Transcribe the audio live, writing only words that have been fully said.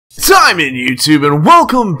Time in YouTube, and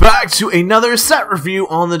welcome back to another set review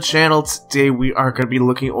on the channel. Today we are going to be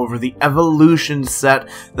looking over the Evolution set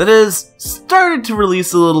that has started to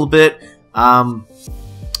release a little bit.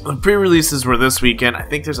 The pre-releases were this weekend. I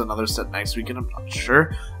think there's another set next weekend, I'm not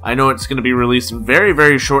sure. I know it's going to be released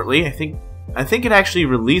very shortly. I think it actually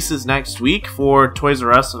releases next week for Toys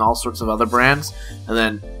R Us and all sorts of other brands, and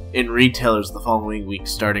then in retailers the following week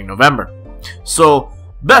starting November. So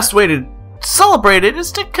best way to celebrate it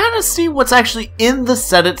is to kind of see what's actually in the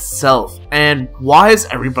set itself and why is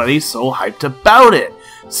everybody so hyped about it.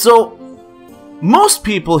 So most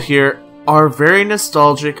people here are very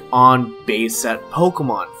nostalgic on base set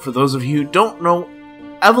Pokemon. For those of you who don't know,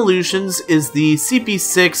 Evolutions is the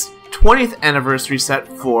CP6 20th anniversary set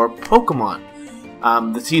for Pokemon.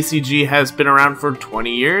 The TCG has been around for 20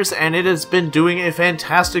 years and it has been doing a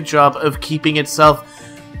fantastic job of keeping itself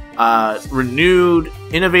renewed,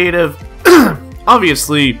 innovative,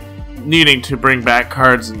 obviously needing to bring back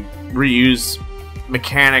cards and reuse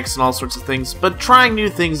mechanics and all sorts of things, but trying new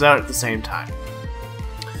things out at the same time.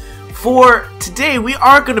 For today, we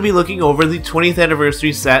are going to be looking over the 20th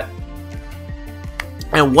anniversary set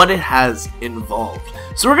and what it has involved.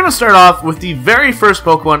 So we're going to start off with the very first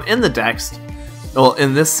Pokemon in the decks, well,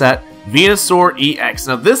 in this set, Venusaur EX.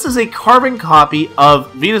 Now this is a carbon copy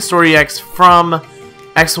of Venusaur EX from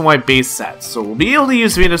X and Y base sets, so we'll be able to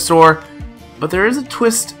use Venusaur, but there is a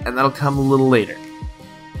twist, and that'll come a little later.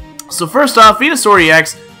 So first off, Venusaur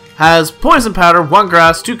EX has Poison Powder, 1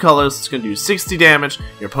 grass, 2 colors. It's going to do 60 damage.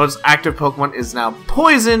 Your opponent's active Pokemon is now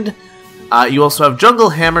poisoned. You also have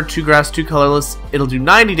Jungle Hammer, 2 grass, 2 colorless. It'll do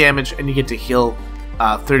 90 damage, and you get to heal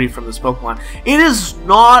 30 from this Pokemon. It is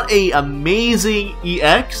not an amazing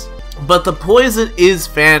EX, but the poison is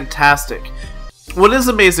fantastic. What is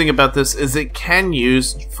amazing about this is it can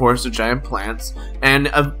use Forest of Giant Plants and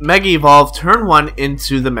a Mega Evolve turn 1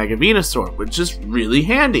 into the Mega Venusaur, which is really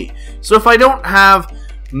handy. So if I don't have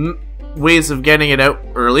ways of getting it out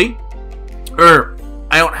early, or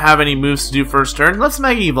I don't have any moves to do first turn, let's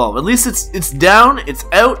Mega Evolve. At least it's down, it's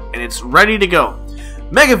out, and it's ready to go.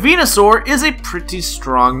 Mega Venusaur is a pretty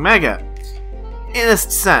strong Mega. In a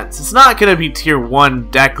sense, it's not going to be tier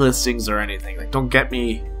 1 deck listings or anything. Like, don't get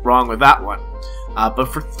me wrong with that one.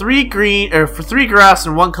 But for 3 grass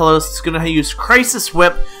and 1 colorless, it's going to use Crisis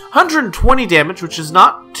Whip, 120 damage, which is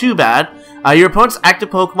not too bad. Your opponent's active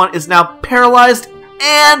Pokemon is now paralyzed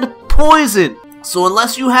and poisoned. So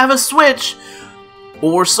unless you have a switch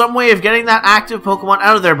or some way of getting that active Pokemon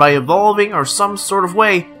out of there by evolving or some sort of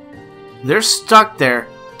way, they're stuck there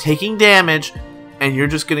taking damage, and you're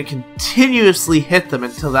just going to continuously hit them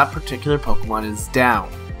until that particular Pokemon is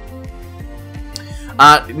down.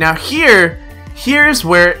 Now here's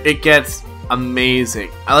where it gets amazing.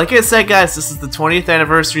 Like I said, guys, this is the 20th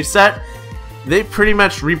anniversary set. They pretty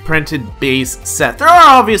much reprinted base set. There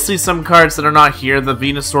are obviously some cards that are not here, the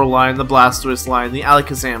Venusaur line, the Blastoise line, the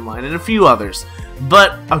Alakazam line, and a few others.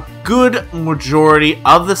 But a good majority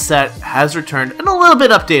of the set has returned and a little bit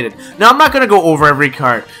updated. Now, I'm not going to go over every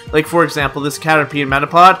card. Like, for example, this Caterpie and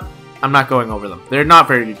Metapod, I'm not going over them. They're not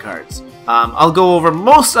very good cards. I'll go over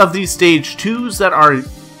most of these Stage 2s that are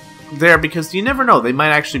there because you never know. They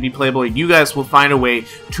might actually be playable. You guys will find a way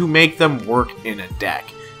to make them work in a deck.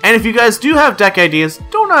 And if you guys do have deck ideas,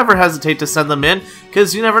 don't ever hesitate to send them in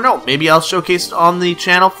because you never know. Maybe I'll showcase it on the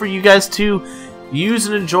channel for you guys to use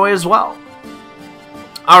and enjoy as well.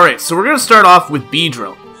 Alright, so we're going to start off with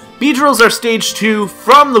Beedrill. Beedrill's our Stage 2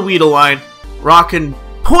 from the Weedle line, rocking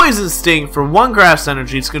Poison Sting for 1 grass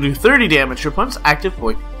energy. It's going to do 30 damage. Your opponent's active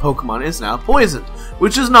Pokemon is now poisoned,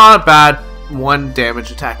 which is not a bad 1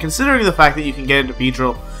 damage attack, considering the fact that you can get into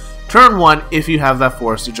Beedrill turn 1 if you have that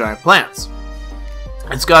Forest of Giant Plants.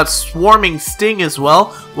 It's got Swarming Sting as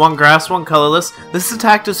well, 1 grass, 1 colorless. This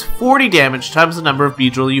attack does 40 damage times the number of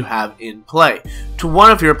Beedrill you have in play to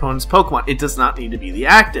one of your opponent's Pokemon. It does not need to be the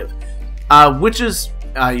active, which is,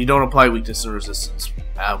 you don't apply weakness and resistance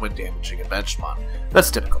when damaging a Benchmon.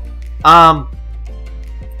 That's typical.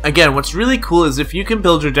 Again, what's really cool is if you can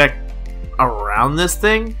build your deck around this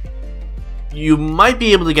thing, you might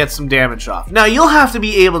be able to get some damage off. Now, you'll have to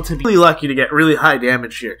be able to be really lucky to get really high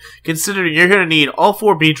damage here, considering you're going to need all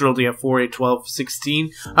 4 Beedrill to get 4, 8, 12,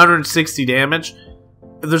 16, 160 damage.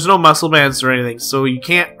 There's no muscle bands or anything, so you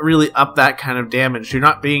can't really up that kind of damage. You're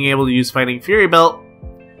not being able to use Fighting Fury Belt.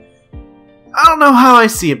 I don't know how I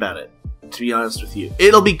see about it, to be honest with you.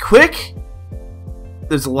 It'll be quick.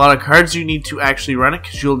 There's a lot of cards you need to actually run it,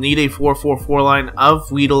 because you'll need a 4-4-4 line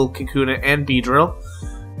of Weedle, Kakuna, and Beedrill.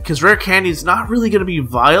 Because Rare Candy is not really going to be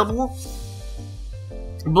viable,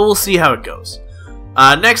 but we'll see how it goes.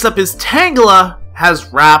 Next up is Tangela,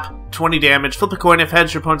 has Wrap, 20 damage. Flip a coin. If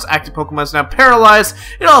heads, your opponent's active Pokemon is now paralyzed.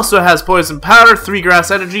 It also has Poison Powder, 3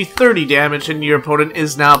 Grass Energy, 30 damage, and your opponent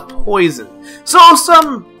is now poisoned. So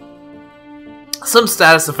some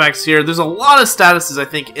status effects here. There's a lot of statuses, I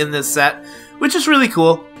think, in this set, which is really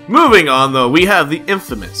cool. Moving on, though, we have the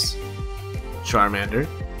infamous Charmander,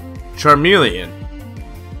 Charmeleon,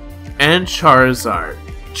 and Charizard.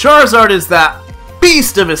 Charizard is that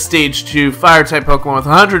beast of a Stage 2 Fire-type Pokemon with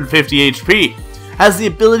 150 HP. Has the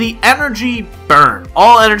ability Energy Burn.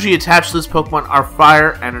 All energy attached to this Pokemon are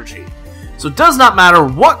fire energy. So it does not matter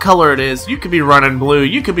what color it is. You could be running blue,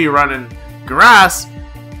 you could be running grass,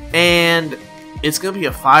 and it's going to be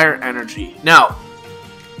a fire energy. Now,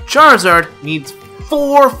 Charizard needs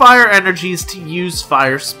 4 fire energies to use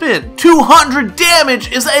Fire Spin. 200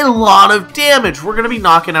 damage is a lot of damage. We're going to be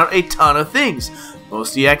knocking out a ton of things.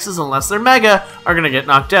 Most EXs, unless they're Mega, are going to get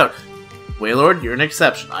knocked out. Wailord, you're an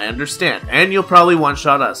exception. I understand. And you'll probably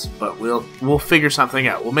one-shot us, but we'll figure something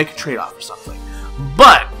out. We'll make a trade-off or something.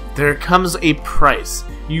 But there comes a price.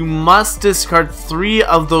 You must discard 3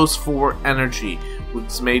 of those 4 energy,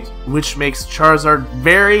 which makes Charizard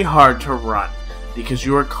very hard to run, because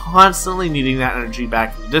you are constantly needing that energy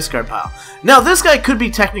back in the discard pile. Now, this guy could be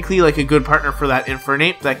technically like a good partner for that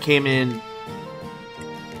Infernape that came in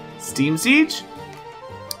Steam Siege,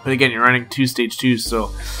 but again, you're running 2 Stage 2s,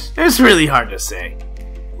 so it's really hard to say.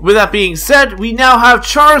 With that being said, we now have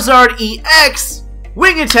Charizard EX,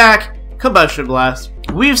 Wing Attack, Combustion Blast.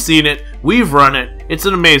 We've seen it, we've run it, it's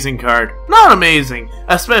an amazing card. Not amazing,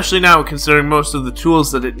 especially now considering most of the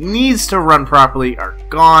tools that it needs to run properly are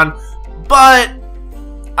gone, but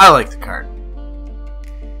I like the card.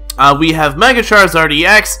 We have Mega Charizard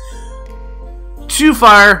EX, 2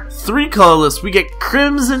 Fire, 3 Colorless. We get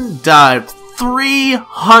Crimson Dive,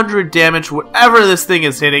 300 damage. Whatever this thing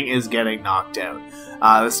is hitting is getting knocked out.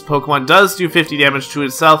 This Pokemon does do 50 damage to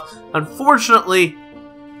itself. Unfortunately,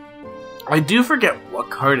 I do forget what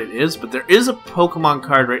card it is, but there is a Pokemon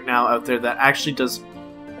card right now out there that actually does.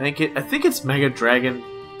 I think it's Mega Dragon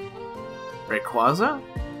Rayquaza.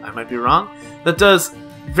 I might be wrong. That does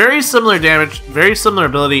very similar damage, very similar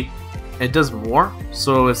ability. It does more,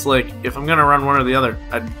 so it's like if I'm gonna run one or the other,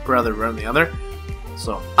 I'd rather run the other.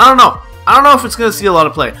 So I don't know. I don't know if it's gonna see a lot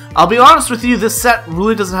of play. I'll be honest with you, this set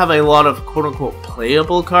really doesn't have a lot of quote-unquote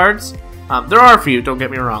playable cards. There are a few, don't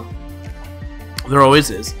get me wrong. There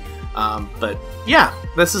always is. But yeah,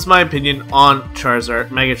 this is my opinion on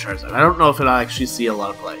Charizard, Mega Charizard. I don't know if it'll actually see a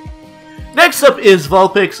lot of play. Next up is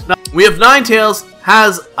Vulpix. Now, we have Ninetales,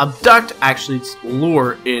 has Abduct, actually it's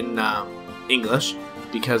Lure in English,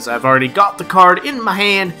 because I've already got the card in my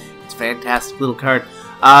hand. It's a fantastic little card.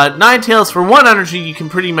 Ninetales, for 1 energy, you can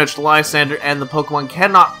pretty much Lysander, and the Pokemon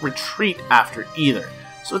cannot retreat after either.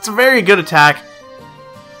 So it's a very good attack,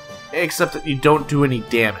 except that you don't do any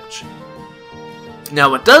damage. Now,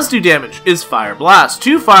 what does do damage is Fire Blast.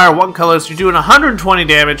 2 fire, 1 color, so you're doing 120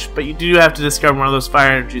 damage, but you do have to discard one of those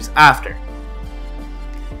fire energies after.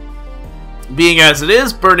 Being as it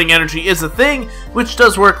is, burning energy is a thing, which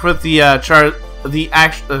does work with the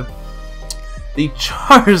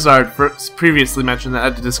Charizard previously mentioned that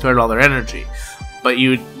had to discard all their energy. But you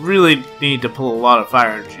would really need to pull a lot of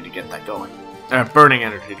fire energy to get that going. Burning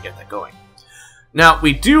energy to get that going. Now,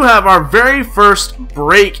 we do have our very first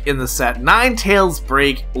break in the set. Ninetales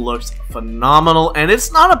Break looks phenomenal, and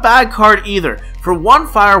it's not a bad card either. For 1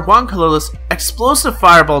 fire, 1 colorless, Explosive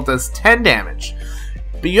Fireball does 10 damage.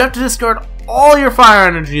 But you have to discard all your fire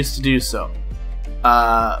energies to do so.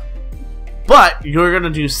 But you're going to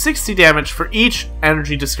do 60 damage for each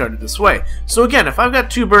energy discarded this way. So again, if I've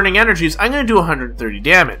got 2 burning energies, I'm going to do 130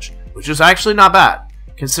 damage, which is actually not bad.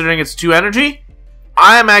 Considering it's 2 energy,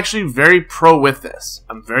 I am actually very pro with this.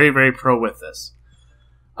 I'm very, very pro with this.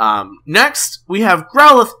 Next, we have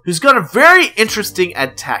Growlithe, who's got a very interesting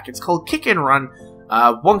attack. It's called Kick and Run.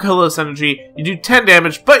 1 colorless energy. You do 10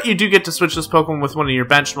 damage, but you do get to switch this Pokemon with one of your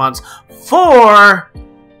bench mons for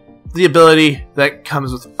the ability that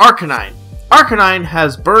comes with Arcanine. Arcanine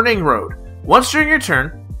has Burning Road. Once during your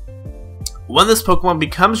turn, when this Pokemon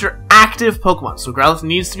becomes your active Pokemon, so Growlithe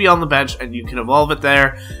needs to be on the bench, and you can evolve it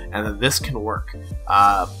there, and then this can work.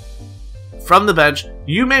 From the bench,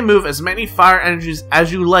 you may move as many fire energies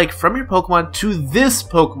as you like from your Pokemon to this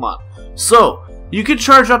Pokemon. So, you can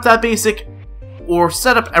charge up that basic, or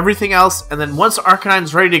set up everything else, and then once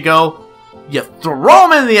Arcanine's ready to go, you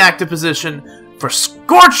throw him in the active position for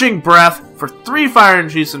Scorching Breath. For 3 fire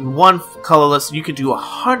energies and 1 colorless, you can do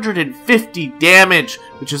 150 damage,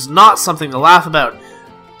 which is not something to laugh about.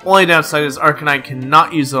 Only downside is Arcanine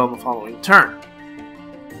cannot use it on the following turn.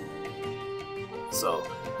 So,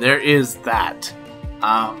 there is that.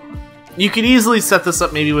 You can easily set this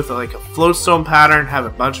up maybe with like a flowstone pattern, have a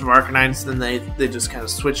bunch of Arcanines, then they just kind of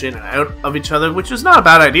switch in and out of each other, which is not a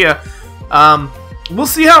bad idea. We'll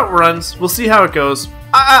see how it runs. We'll see how it goes.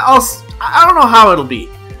 I don't know how it'll be.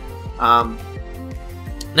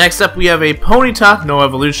 Next up, we have a Ponyta, no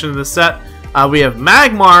evolution in this set. We have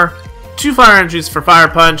Magmar, 2 fire energies for Fire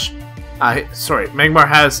Punch. Sorry, Magmar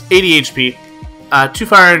has 80 HP. 2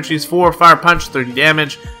 fire energies for Fire Punch, 30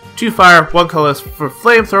 damage. 2 fire, 1 colorless for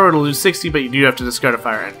Flamethrower, it'll lose 60, but you do have to discard a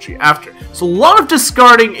fire energy after. So a lot of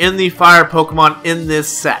discarding in the fire Pokemon in this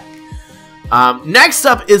set. Next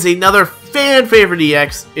up is another fan favorite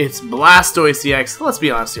EX. It's Blastoise EX. Let's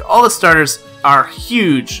be honest here, all the starters are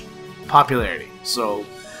huge popularity. So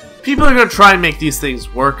people are going to try and make these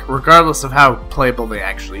things work, regardless of how playable they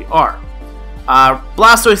actually are.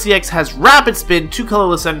 Blastoise EX has Rapid Spin, 2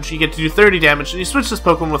 colorless energy, you get to do 30 damage, and you switch this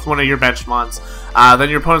Pokemon with one of your bench mons. Then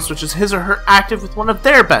your opponent switches his or her active with one of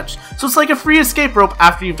their bench. So it's like a free escape rope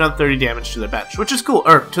after you've done 30 damage to their bench, which is cool,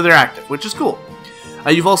 or to their active, which is cool.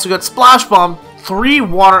 You've also got Splash Bomb, 3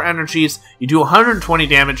 water energies, you do 120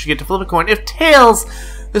 damage, you get to flip a coin. If tails,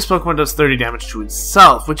 this Pokemon does 30 damage to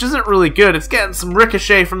itself, which isn't really good. It's getting some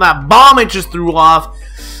ricochet from that bomb it just threw off.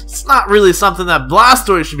 It's not really something that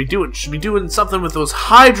Blastoise should be doing. It should be doing something with those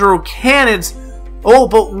Hydro Cannons. Oh,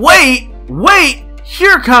 but wait!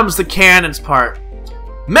 Here comes the cannons part.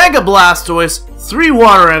 Mega Blastoise, 3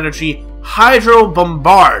 water energy, Hydro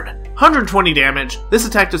Bombard, 120 damage. This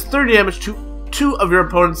attack does 30 damage to 2 of your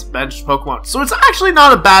opponent's benched Pokemon. So it's actually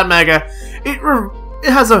not a bad Mega.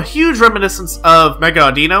 It has a huge reminiscence of Mega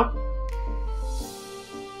Audino.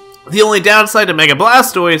 The only downside to Mega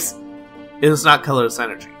Blastoise is it's not colorless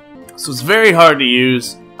energy. So it's very hard to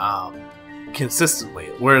use consistently.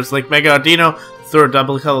 Whereas like Mega Audino, throw a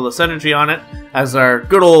double colorless energy on it, as our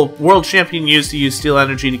good old world champion used to use steel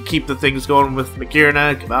energy to keep the things going with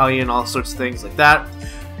Magearna, Cavalier, and all sorts of things like that.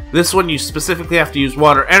 This one you specifically have to use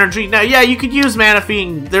water energy. Now yeah, you could use Manaphy,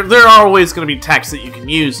 and there are always going to be techs that you can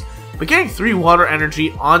use, but getting 3 water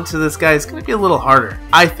energy onto this guy is going to be a little harder,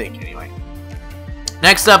 I think anyway.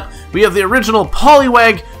 Next up, we have the original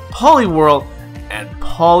Poliwag, Poliwhirl, and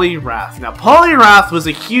Poliwrath. Now, Poliwrath was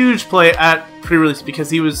a huge play at pre-release because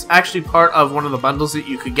he was actually part of one of the bundles that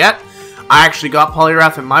you could get. I actually got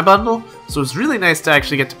Poliwrath in my bundle, so it was really nice to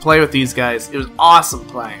actually get to play with these guys. It was awesome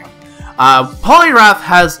playing them. Poliwrath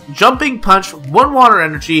has Jumping Punch, 1 water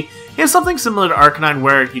energy. He has something similar to Arcanine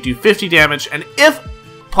where you do 50 damage, and if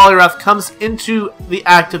Poliwrath comes into the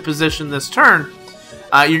active position this turn,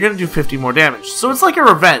 you're going to do 50 more damage. So it's like a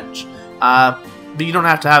revenge, but you don't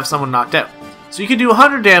have to have someone knocked out. So you can do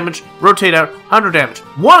 100 damage, rotate out, 100 damage.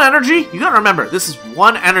 1 energy? You gotta remember, this is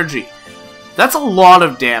 1 energy. That's a lot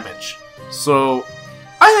of damage. So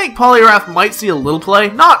I think Poliwrath might see a little play,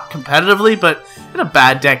 not competitively, but in a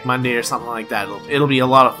bad deck Monday or something like that. It'll be a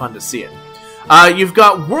lot of fun to see it. You've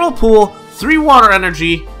got Whirlpool, 3 water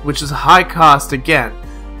energy, which is a high cost again.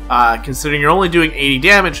 Considering you're only doing 80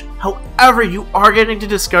 damage. However, you are getting to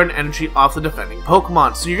discard an energy off the defending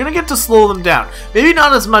Pokemon, so you're going to get to slow them down. Maybe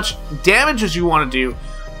not as much damage as you want to do,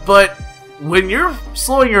 but when you're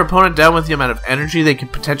slowing your opponent down with the amount of energy they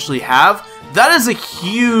could potentially have, that is a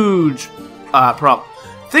huge problem.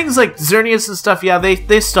 Things like Xerneas and stuff, yeah,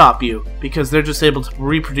 they stop you, because they're just able to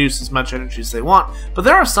reproduce as much energy as they want. But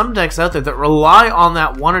there are some decks out there that rely on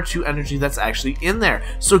that 1 or 2 energy that's actually in there.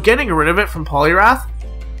 So getting rid of it from Poliwrath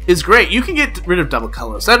is great. You can get rid of double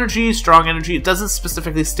colorless energy, strong energy. It doesn't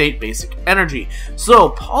specifically state basic energy. So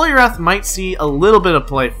Poliwrath might see a little bit of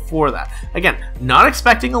play for that. Again, not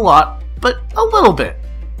expecting a lot, but a little bit.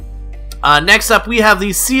 Next up, we have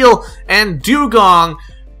the Seal and Dugong.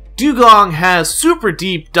 Dugong has Super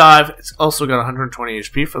Deep Dive. It's also got 120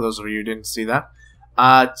 HP for those of you who didn't see that.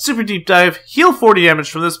 Super Deep Dive, heal 40 damage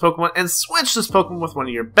from this Pokemon, and switch this Pokemon with one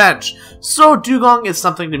of your bench. So Dugong is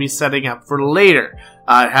something to be setting up for later.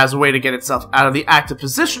 It has a way to get itself out of the active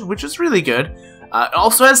position, which is really good. It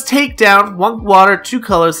also has Takedown, 1 water, 2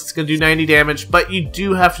 colors. It's going to do 90 damage, but you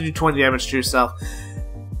do have to do 20 damage to yourself.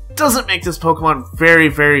 Doesn't make this Pokemon very,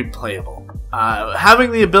 very playable.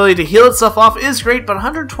 Having the ability to heal itself off is great, but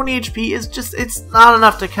 120 HP is just, it's not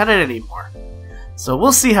enough to cut it anymore. So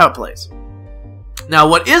we'll see how it plays. Now,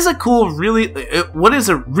 what is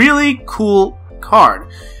a really cool card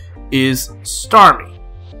is Starmie.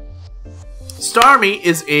 Starmie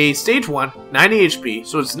is a Stage 1, 90 HP,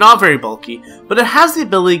 so it's not very bulky, but it has the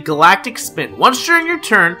ability Galactic Spin. Once during your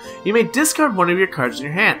turn, you may discard one of your cards in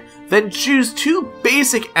your hand. Then choose 2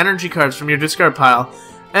 basic energy cards from your discard pile,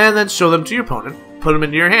 and then show them to your opponent, put them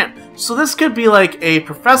into your hand. So this could be like a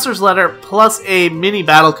Professor's Letter plus a mini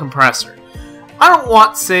battle compressor. I don't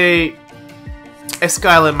want, say, a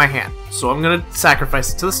Skyla in my hand. so I'm gonna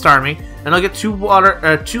sacrifice it to the Starmie, and I'll get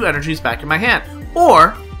 2 energies back in my hand.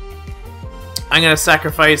 Or I'm gonna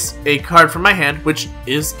sacrifice a card from my hand, which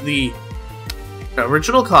is the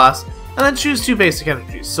original cost, and then choose 2 basic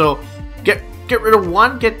energies. So get rid of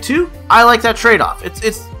 1, get 2. I like that trade-off.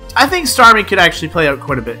 I think Starmie could actually play out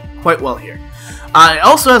quite well here. It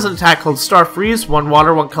also has an attack called Star Freeze, 1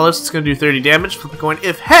 water, 1 color, so it's going to do 30 damage. Flip a coin.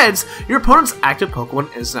 If heads, your opponent's active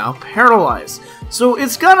Pokemon is now paralyzed. So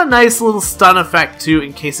it's got a nice little stun effect too,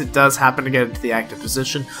 in case it does happen to get into the active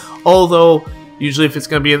position. Although, usually if it's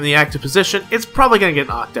going to be in the active position, it's probably going to get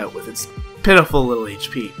knocked out with its pitiful little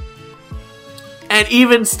HP. And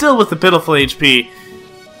even still with the pitiful HP,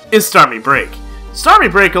 is Starmie Break.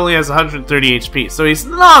 Starmie Break only has 130 HP, so he's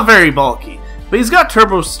not very bulky. But he's got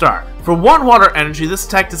Turbo Star. For 1 water energy, this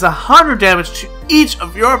attack does 100 damage to each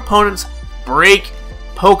of your opponent's Break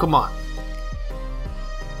Pokemon.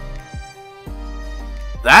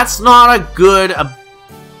 That's not a good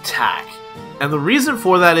attack. And the reason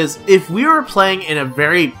for that is, if we were playing in a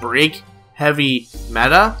very break-heavy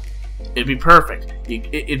meta, it'd be perfect.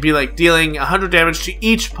 It'd be like dealing 100 damage to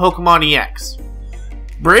each Pokemon EX.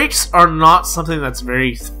 Breaks are not something that's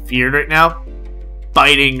very feared right now.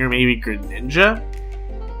 Biting or maybe Greninja.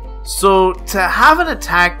 So to have an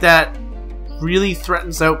attack that really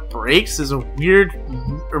threatens out breaks is a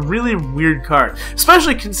really weird card,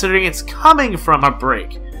 especially considering it's coming from a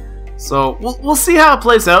break. So we'll see how it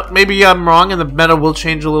plays out. Maybe I'm wrong and the meta will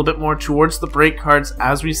change a little bit more towards the break cards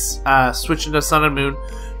as we switch into Sun and Moon,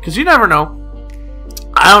 because you never know.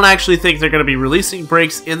 I don't actually think they're going to be releasing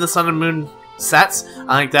breaks in the Sun and Moon sets.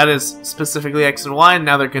 I think that is specifically X and Y, and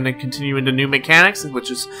now they're going to continue into new mechanics,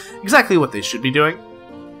 which is exactly what they should be doing.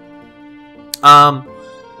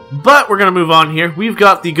 But we're going to move on here. We've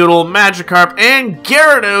got the good old Magikarp and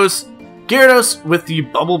Gyarados. Gyarados with the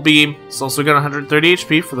Bubble Beam. It's also got 130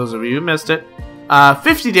 HP for those of you who missed it.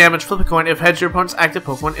 50 damage, flip a coin. If heads, your opponent's active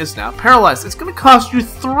Pokemon is now paralyzed. It's going to cost you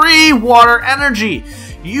 3 water energy.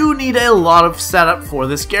 You need a lot of setup for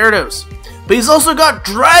this Gyarados. But he's also got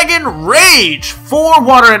Dragon Rage, 4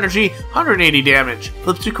 water energy, 180 damage.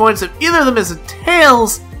 Flip 2 coins. If either of them is a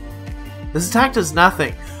Tails, this attack does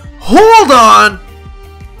nothing. Hold on!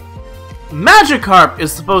 Magikarp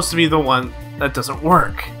is supposed to be the one that doesn't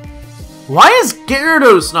work. Why is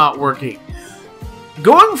Gyarados not working?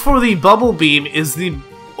 Going for the Bubble Beam is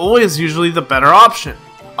always usually the better option.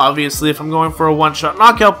 Obviously, if I'm going for a one-shot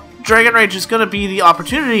knockout, Dragon Rage is going to be the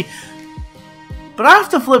opportunity. But I have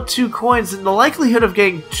to flip 2 coins, and the likelihood of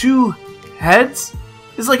getting 2 heads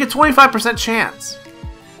is like a 25% chance.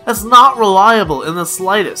 That's not reliable in the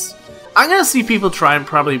slightest. I'm going to see people try and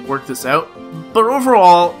probably work this out, but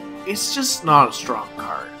overall, it's just not a strong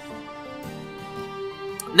card.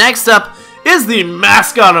 Next up is the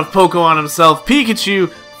mascot of Pokemon himself, Pikachu,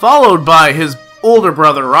 followed by his older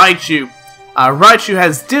brother, Raichu. Raichu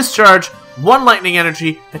has Discharge, 1 lightning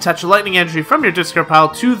energy, attach a lightning energy from your discard pile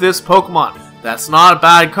to this Pokemon. That's not a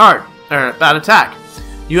bad card, or a bad attack.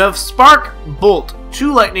 You have Spark, Bolt,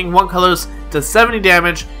 2 lightning, 1 colors, does 70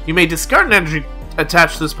 damage. You may discard an energy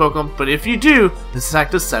attached to this Pokemon, but if you do, this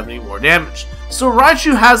attack does 70 more damage. So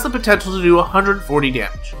Raichu has the potential to do 140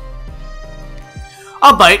 damage.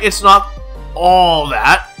 Albeit, it's not all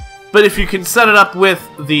that, but if you can set it up with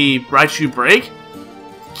the Raichu Break,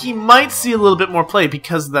 he might see a little bit more play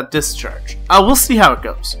because of that Discharge. We'll see how it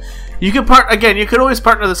goes. You could you could always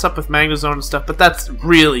partner this up with Magnezone and stuff, but that's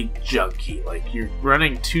really junky. Like, you're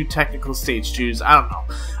running 2 technical stage 2s. I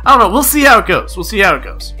don't know. We'll see how it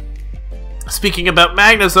goes. Speaking about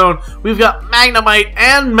Magnezone, we've got Magnemite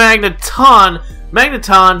and Magneton.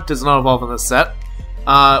 Magneton does not evolve in this set.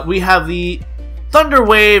 We have the Thunder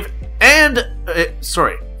Wave and...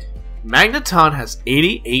 Magneton has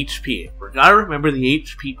 80 HP. We're gotta remember the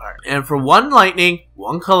HP part. And for 1 lightning,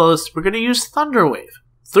 1 colorless, we're gonna use Thunder Wave.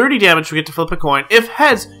 30 damage, we get to flip a coin. If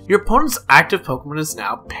heads, your opponent's active Pokemon is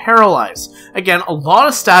now paralyzed. Again, a lot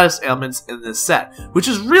of status ailments in this set, which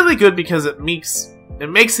is really good because it makes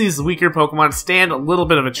these weaker Pokemon stand a little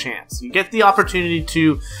bit of a chance. You get the opportunity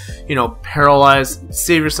to, paralyze,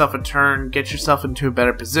 save yourself a turn, get yourself into a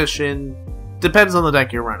better position. Depends on the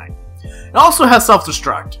deck you're running. It also has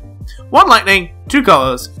Self-Destruct. 1 lightning, 2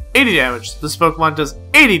 colors, 80 damage. This Pokemon does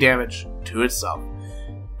 80 damage to itself.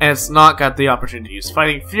 And it's not got the opportunity to use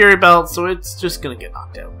Fighting Fury Belt, so it's just going to get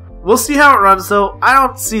knocked out. We'll see how it runs, though. I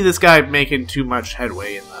don't see this guy making too much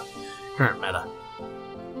headway in the current meta.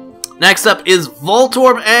 Next up is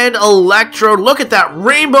Voltorb and Electrode. Look at that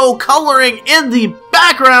rainbow coloring in the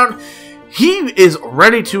background. He is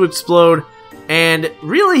ready to explode, and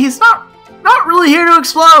really, he's not really here to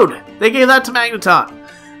explode. They gave that to Magneton.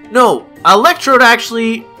 No, Electrode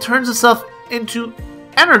actually turns himself into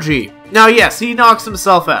energy. Now, yes, he knocks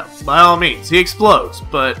himself out. By all means, he explodes,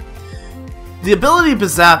 but the ability to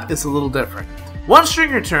zap is a little different. Once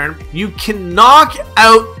during your turn, you can knock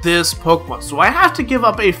out this Pokemon. So I have to give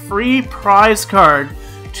up a free prize card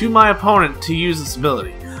to my opponent to use this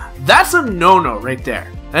ability. That's a no-no right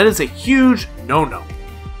there. That is a huge no-no.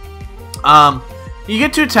 You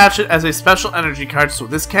get to attach it as a special energy card, so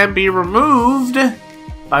this can be removed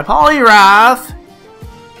by Poliwrath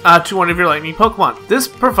to one of your lightning Pokemon. This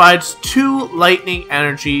provides 2 lightning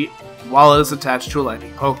energy while it is attached to a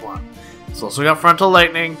lightning Pokemon. It's also got frontal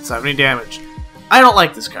lightning, 70 damage. I don't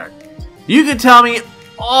like this card. You can tell me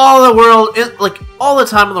all the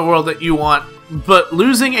time in the world that you want, but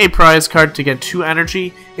losing a prize card to get 2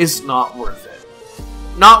 energy is not worth it.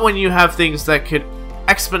 Not when you have things that could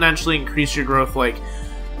exponentially increase your growth like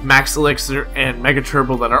Max Elixir and Mega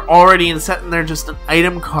Turbo that are already in set and they're just an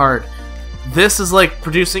item card. This is like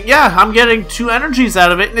producing, yeah, I'm getting 2 energies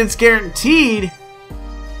out of it and it's guaranteed,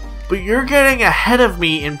 but you're getting ahead of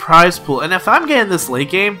me in prize pool. And if I'm getting this late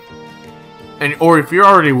game, or if you're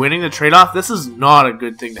already winning the trade-off, this is not a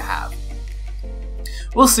good thing to have.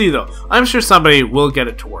 We'll see though. I'm sure somebody will get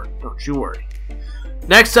it to work. Don't you worry.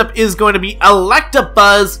 Next up is going to be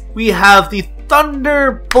Electabuzz. We have the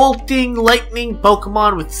Thunderbolting Lightning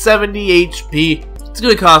Pokemon with 70 HP. It's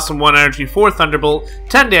going to cost him 1 energy for Thunderbolt,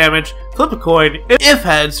 10 damage, flip a coin. If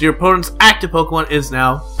heads, your opponent's active Pokemon is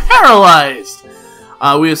now paralyzed.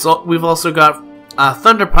 We've also got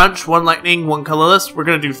Thunder Punch, 1 lightning, 1 colorless. We're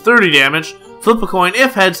going to do 30 damage. Flip a coin.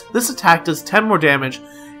 If heads, this attack does 10 more damage.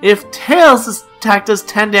 If tails, this attack does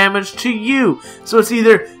 10 damage to you. So it's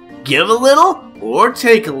either give a little or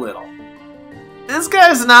take a little. This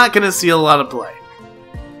guy's not going to see a lot of play.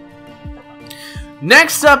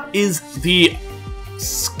 Next up is the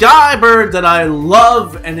Skybird that I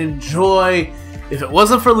love and enjoy. If it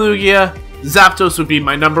wasn't for Lugia, Zapdos would be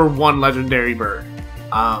my #1 legendary bird.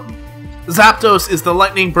 Zapdos is the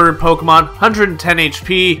Lightning Bird Pokemon, 110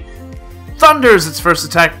 HP. Thunders its first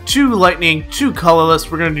attack, 2 lightning, 2 colorless.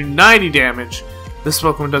 We're going to do 90 damage. This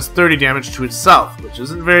Pokemon does 30 damage to itself, which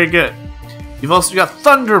isn't very good. You've also got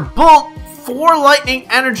Thunderbolt, 4 lightning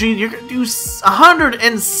energy. You're going to do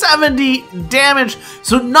 170 damage,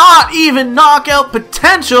 so not even knockout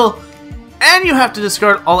potential. And you have to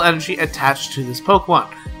discard all energy attached to this Pokemon.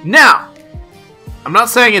 Now, I'm not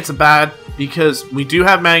saying it's a bad, because we do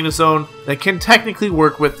have Magnezone that can technically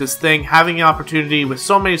work with this thing, having the opportunity with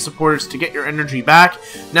so many supporters to get your energy back.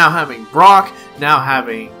 Now having Brock, now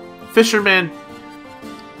having Fisherman.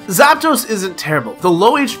 Zapdos isn't terrible. The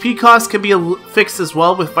low HP cost can be fixed as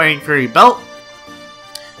well with Fighting Fairy Belt.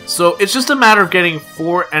 So it's just a matter of getting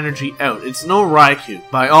 4 energy out. It's no Raikou.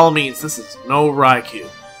 By all means, this is no Raikou.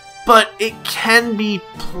 But it can be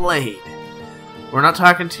played. We're not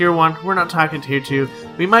talking tier 1, we're not talking tier 2.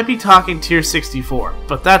 We might be talking tier 64,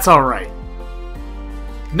 but that's alright.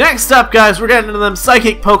 Next up, guys, we're getting into them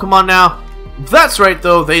Psychic Pokemon now. That's right,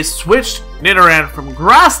 though, they switched Nidoran from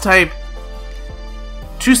Grass type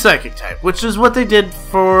to Psychic type, which is what they did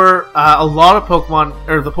for a lot of Pokemon,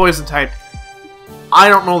 or the Poison type. I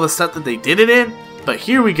don't know the set that they did it in, but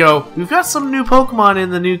here we go. We've got some new Pokemon in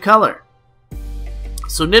the new color.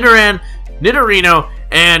 So Nidoran, Nidorino,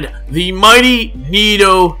 and the mighty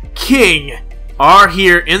Nidoking are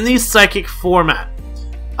here in the Psychic format.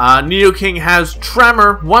 Nidoking has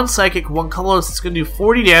Tremor, 1 Psychic, 1 colorless. It's going to do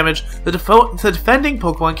 40 damage. The defending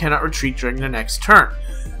Pokemon cannot retreat during their next turn.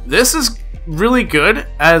 This is really good,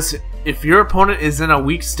 as if your opponent is in a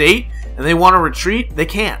weak state and they want to retreat, they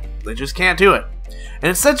can't. They just can't do it.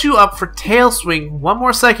 And it sets you up for Tail Swing, 1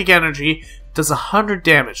 more Psychic energy, does 100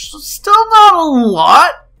 damage. So still not a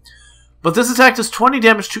lot. But this attack does 20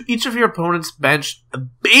 damage to each of your opponent's benched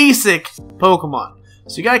basic Pokemon.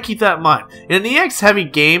 So you gotta keep that in mind. In an EX heavy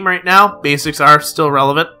game right now, basics are still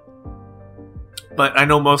relevant. But I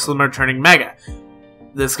know most of them are turning Mega.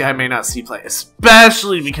 This guy may not see play,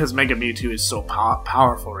 especially because Mega Mewtwo is so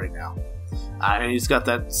powerful right now. And he's got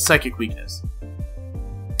that Psychic weakness.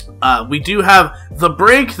 We do have the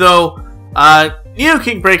Break though.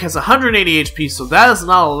 Nidoking Break has 180 HP, so that is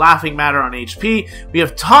not a laughing matter on HP. We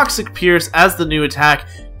have Toxic Pierce as the new attack,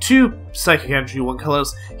 2 Psychic Energy, 1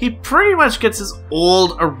 colorless. He pretty much gets his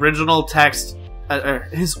old original three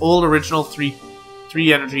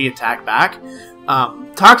energy attack back.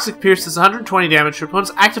 Toxic Pierce does 120 damage. Your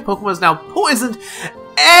opponent's active Pokemon is now poisoned,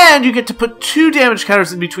 and you get to put 2 damage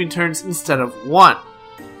counters in between turns instead of 1.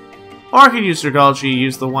 Or you can use Surgology,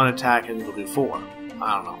 use the 1 attack, and it'll do 4.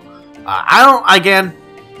 I don't know. Again,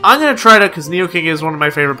 I'm going to try it because Nidoking is one of my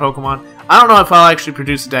favorite Pokemon. I don't know if I'll actually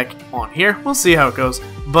produce a deck on here. We'll see how it goes.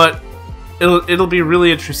 but it'll be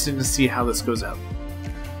really interesting to see how this goes out.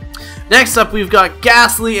 Next up, we've got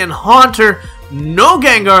Ghastly and Haunter. No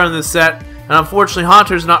Gengar in this set, and unfortunately,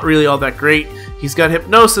 Haunter's not really all that great. He's got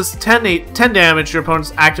Hypnosis, 10 damage. Your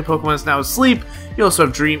opponent's active Pokemon is now asleep. You also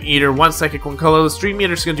have Dream Eater, 1 psychic, 1 colorless. Dream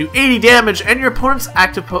Eater is going to do 80 damage, and your opponent's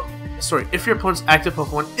active if your opponent's active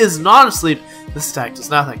Pokemon is not asleep, this attack does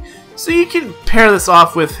nothing. So you can pair this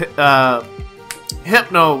off with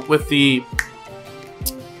Hypno with the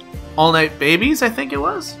All Night Babies, I think it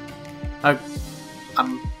was. I'm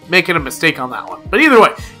making a mistake on that one. But either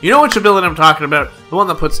way, you know which ability I'm talking about. The one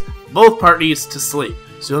that puts both parties to sleep.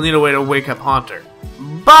 So you'll need a way to wake up Haunter.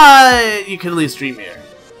 But you can at least Dream Eater.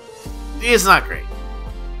 It's not great.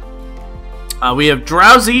 We have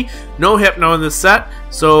Drowsy, no Hypno in this set.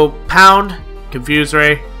 So Pound, Confuse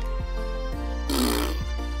Ray.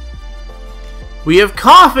 We have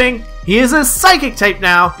Coughing. He is a Psychic type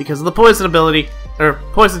now because of the Poison ability, or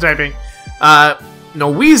Poison typing.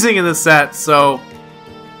 No Wheezing in this set, so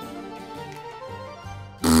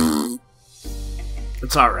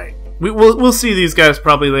it's alright. We'll see these guys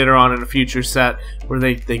probably later on in a future set where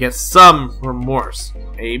they get some remorse.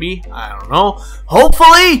 Maybe? I don't know.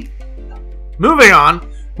 Hopefully! Moving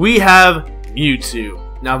on, we have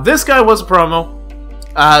Mewtwo. Now this guy was a promo.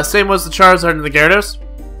 Same was the Charizard and the Gyarados.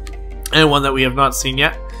 And one that we have not seen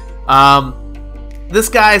yet. This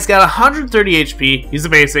guy's got 130 HP. He's a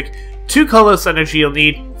basic. 2 colorless energy you'll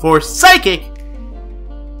need for Psychic,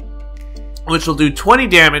 which will do 20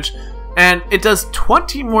 damage. And it does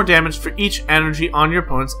 20 more damage for each energy on your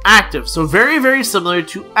opponent's active. So very, very similar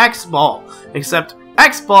to X-Ball. Except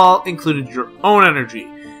X-Ball included your own energy.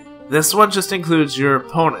 This one just includes your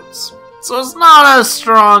opponent's. So it's not as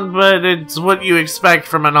strong, but it's what you expect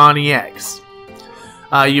from a non-EX.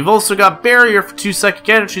 You've also got Barrier for 2 psychic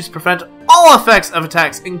energies to prevent all effects of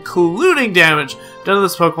attacks, including damage, done to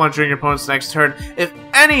this Pokemon during your opponent's next turn. If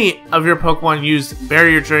any of your Pokemon used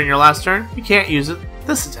Barrier during your last turn, you can't use it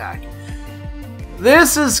this attack.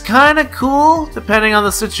 This is kind of cool, depending on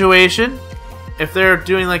the situation. If they're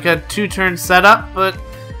doing like a 2-turn setup, but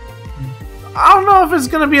I don't know if it's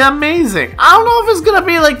going to be amazing. I don't know if it's going to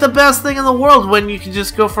be like the best thing in the world when you can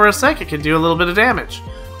just go for a Psychic and do a little bit of damage.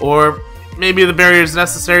 Or maybe the barrier is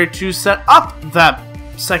necessary to set up that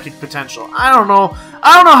Psychic potential. I don't know.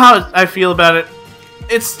 I don't know how I feel about it.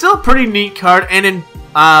 It's still a pretty neat card, and in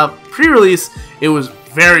pre-release, it was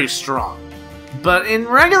very strong. But in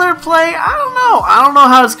regular play, I don't know. I don't know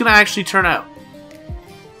how it's going to actually turn out.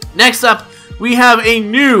 Next up, we have a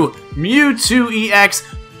new Mewtwo EX.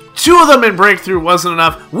 2 of them in Breakthrough wasn't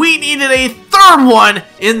enough. We needed a 3rd one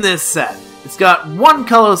in this set. It's got 1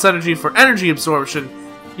 colorless energy for energy absorption.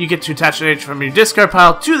 You get to attach an energy from your discard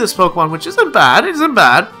pile to this Pokemon, which isn't bad. It isn't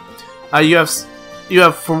bad. You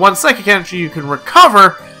have for 1 psychic energy you can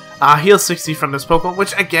recover, heal 60 from this Pokemon,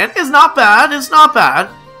 which again is not bad. It's not bad.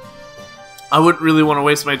 I wouldn't really want to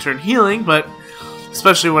waste my turn healing, but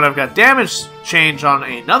especially when I've got damage change on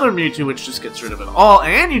another Mewtwo, which just gets rid of it all,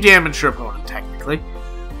 and you damage your opponent technically.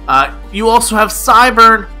 You also have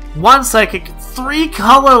Psyburn, 1 psychic, 3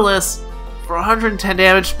 colorless for 110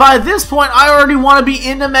 damage. By this point, I already want to be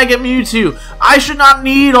into Mega Mewtwo. I should not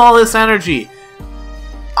need all this energy.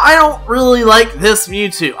 I don't really like this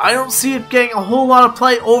Mewtwo. I don't see it getting a whole lot of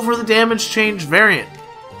play over the damage change variant.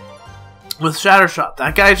 With Shatter Shot,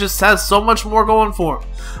 that guy just has so much more going for him.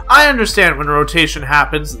 I understand when rotation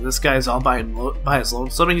happens and this guy's all by his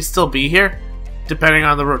lonesome, he'd still be here, depending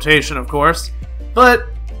on the rotation, of course. But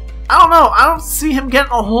I don't know. I don't see him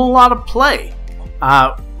getting a whole lot of play.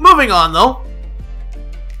 Moving on, though,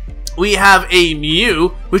 we have a Mew,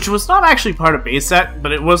 which was not actually part of base set,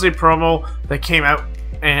 but it was a promo that came out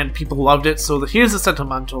and people loved it, so here's the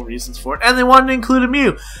sentimental reasons for it, and they wanted to include a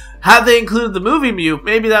Mew. Had they included the movie Mew,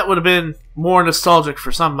 maybe that would have been more nostalgic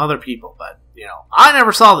for some other people, but, you know, I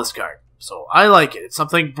never saw this card, so I like it. It's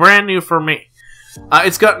something brand new for me.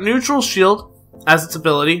 It's got Neutral Shield as its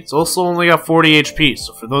ability. It's also only got 40 HP,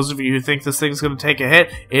 so for those of you who think this thing's going to take a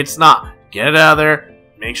hit, it's not. Get it out of there.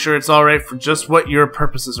 Make sure it's alright for just what your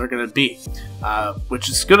purposes are going to be. Which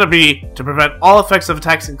is going to be to prevent all effects of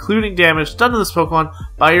attacks, including damage, done to this Pokemon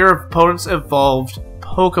by your opponent's evolved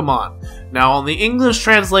Pokemon. Now, on the English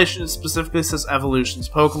translation, it specifically says Evolutions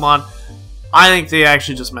Pokemon. I think they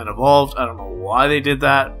actually just meant evolved. I don't know why they did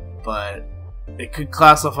that, but it could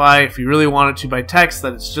classify, if you really wanted to by text,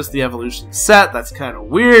 that it's just the evolution set. That's kind of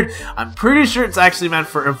weird. I'm pretty sure it's actually meant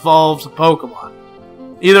for evolved Pokemon.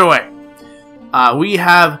 Either way, we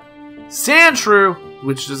have Sandshrew,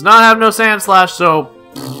 which does not have no Sand Slash, so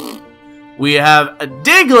we have a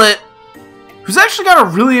Diglett, who's actually got a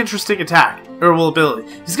really interesting attack, or ability.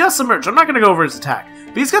 He's got Submerge. I'm not going to go over his attack,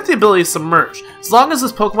 but he's got the ability Submerge. As long as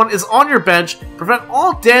this Pokemon is on your bench, prevent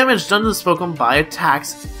all damage done to this Pokemon by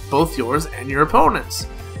attacks, both yours and your opponent's.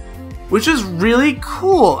 Which is really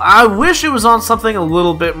cool. I wish it was on something a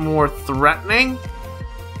little bit more threatening,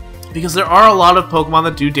 because there are a lot of Pokemon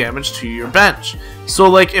that do damage to your bench. So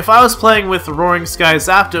like if I was playing with Roaring Sky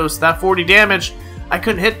Zapdos, that 40 damage, I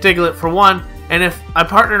couldn't hit Diglett for one, and if I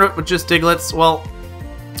partnered it with just Digletts, well,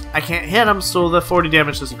 I can't hit him, so the 40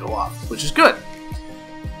 damage doesn't go off, which is good.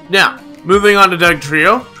 Now, moving on to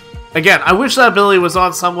Dugtrio. Again, I wish that ability was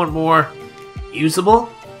on someone more usable,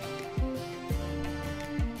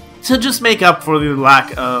 to just make up for the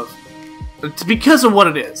lack of... because of what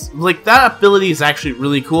it is. Like, that ability is actually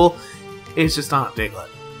really cool. It's just not a Diglett.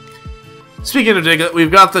 Speaking of Diglett,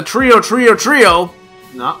 we've got the Trio.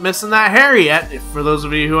 Not missing that hair yet. If for those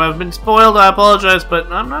of you who have been spoiled, I apologize,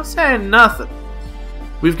 but I'm not saying nothing.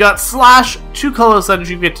 We've got Slash, 2 colorless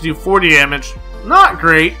energy, we get to do 40 damage. Not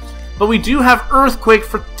great, but we do have Earthquake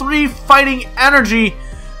for 3 fighting energy.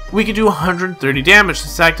 We can do 130 damage.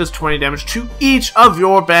 This attack does 20 damage to each of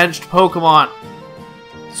your benched Pokemon.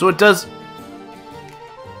 So it does...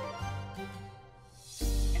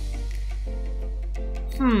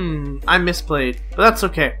 I misplayed, but that's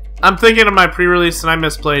okay. I'm thinking of my pre-release and I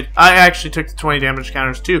misplayed. I actually took the 20 damage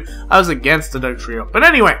counters too. I was against the Dugtrio. But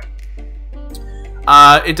anyway,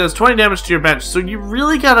 it does 20 damage to your bench, so you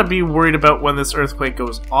really gotta be worried about when this Earthquake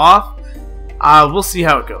goes off. We'll see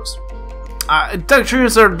how it goes.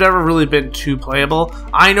 Dugtrios have never really been too playable.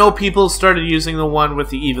 I know people started using the one with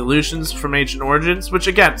the evolutions from Ancient Origins, which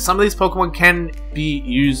again, some of these Pokemon can be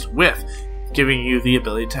used with, giving you the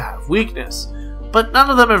ability to have weakness. But none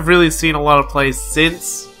of them have really seen a lot of play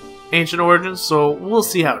since Ancient Origins, so we'll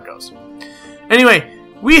see how it goes. Anyway,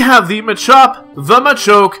 we have the Machop, the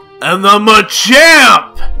Machoke, and the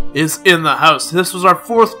Machamp is in the house. This was our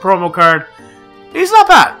 4th promo card. He's not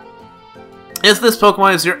bad. If this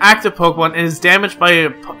Pokemon is your active Pokemon and is damaged by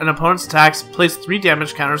an opponent's attacks, place 3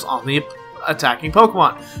 damage counters on the attacking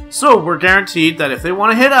Pokemon. So we're guaranteed that if they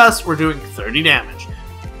want to hit us, we're doing 30 damage.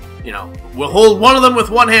 You know, we'll hold one of them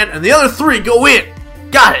with one hand and the other 3 go in.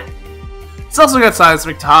 Got it. It's also got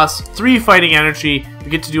Seismic Toss, 3 fighting energy,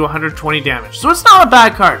 we get to do 120 damage. So it's not a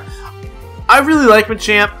bad card. I really like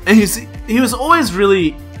Machamp, and he was always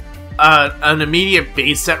really an immediate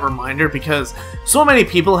base set reminder because so many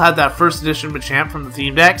people had that first edition Machamp from the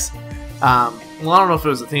theme decks. Well, I don't know if it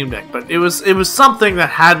was a theme deck, but it was something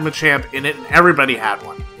that had Machamp in it, and everybody had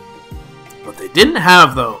one. What they didn't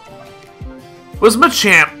have, though, was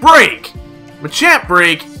Machamp Break. Machamp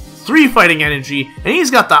Break, 3 fighting energy, and he's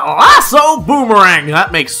got the Lasso Boomerang.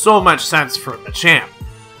 That makes so much sense for Machamp.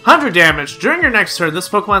 100 damage. During your next turn, this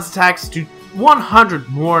Pokemon's attacks do 100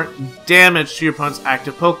 more damage to your opponent's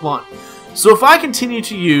active Pokemon. So if I continue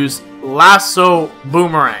to use Lasso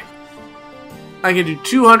Boomerang, I can do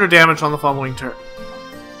 200 damage on the following turn.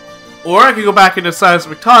 Or I can go back into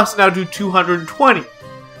Seismic Toss and now do 220.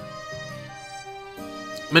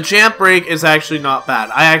 Machamp Break is actually not bad.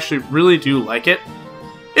 I actually really do like it.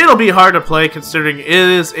 It'll be hard to play considering it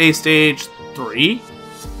is a stage 3.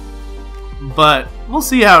 But we'll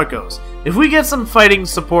see how it goes. If we get some fighting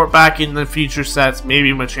support back in the future sets,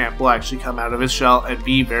 maybe Machamp will actually come out of his shell and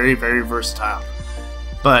be very, very versatile.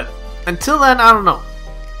 But until then, I don't know.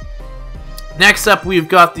 Next up, we've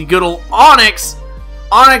got the good old Onix.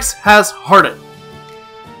 Onix has Harden.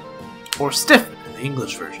 Or Stiffen in the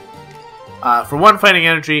English version. For 1 fighting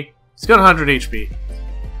energy, it's got 100 HP.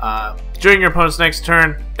 During your opponent's next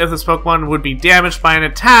turn, if this Pokemon would be damaged by an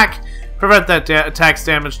attack, prevent that attack's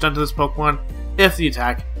damage done to this Pokemon if the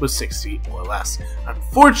attack was 60 or less.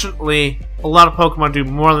 Unfortunately, a lot of Pokemon do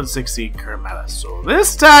more than 60 in current meta, so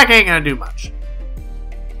this attack ain't gonna do much.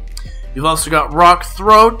 You've also got Rock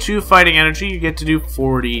Throw, 2 fighting energy, you get to do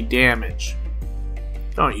 40 damage.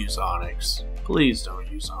 Don't use Onix. Please don't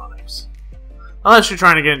use Onix. Unless you're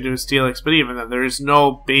trying to get into a Steelix, but even then, there is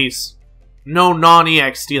no base, no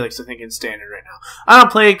non-EX Steelix, I think, in Standard right now. I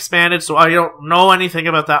don't play Expanded, so I don't know anything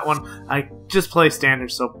about that one. I just play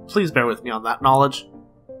Standard, so please bear with me on that knowledge.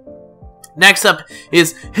 Next up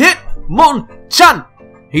is Hitmonchan.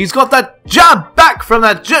 He's got that jab back from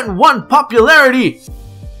that Gen 1 popularity.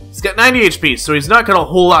 He's got 90 HP, so he's not got a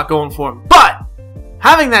whole lot going for him. But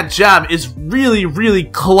having that jab is really, really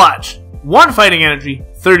clutch. 1 fighting energy,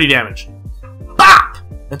 30 damage. Bop!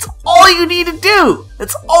 That's all you need to do!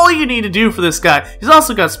 That's all you need to do for this guy. He's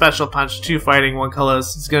also got Special Punch, 2 fighting, 1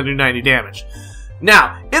 colorless. He's going to do 90 damage.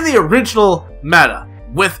 Now, in the original meta,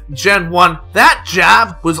 with Gen 1, that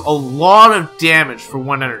jab was a lot of damage for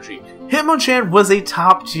 1 energy. Hitmonchan was a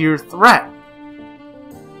top tier threat.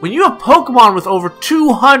 When you have Pokemon with over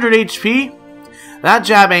 200 HP, that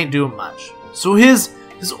jab ain't doing much. So his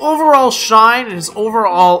overall shine and his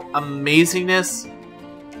overall amazingness,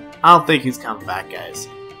 I don't think he's coming back, guys.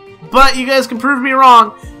 But you guys can prove me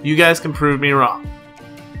wrong. You guys can prove me wrong.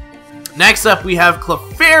 Next up, we have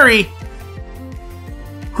Clefairy,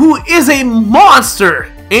 who is a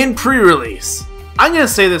monster in pre-release. I'm going to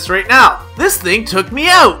say this right now. This thing took me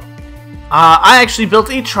out. I actually built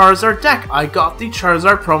a Charizard deck. I got the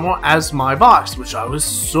Charizard promo as my box, which I was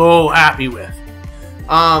so happy with.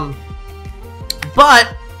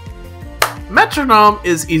 But Metronome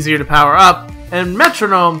is easier to power up, and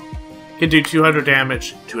Metronome can do 200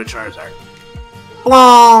 damage to a Charizard.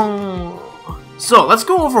 Blong! So, let's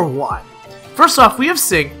go over why. First off, we have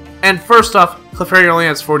Sync, and first off, Clefairy only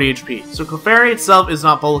has 40 HP, so Clefairy itself is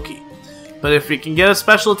not bulky. But if we can get a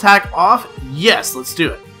special attack off, yes, let's do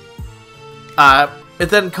it. It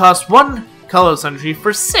then costs 1 colorless energy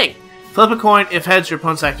for Sync. Flip a coin. If heads, your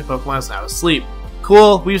opponent's active Pokemon is now asleep.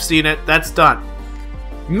 Cool, we've seen it. That's done.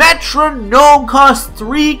 Metronome costs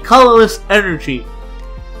 3 colorless energy.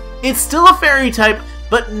 It's still a fairy type,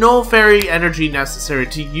 but no fairy energy necessary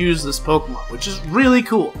to use this Pokemon, which is really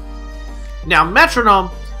cool. Now,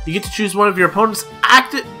 Metronome, you get to choose one of your opponent's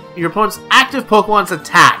active Pokemon's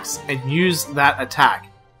attacks and use that attack.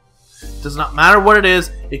 Does not matter what it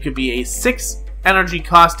is. It could be a 6 energy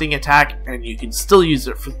costing attack, and you can still use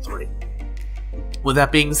it for 3. With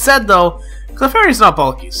that being said, though, Clefairy's not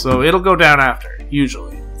bulky, so it'll go down after,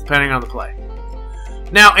 usually, depending on the play.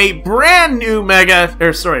 Now, a brand new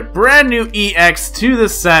brand new EX to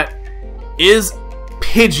this set is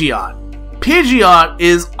Pidgeot. Pidgeot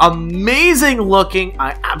is amazing looking.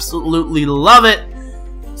 I absolutely love it.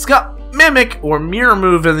 It's got Mimic, or Mirror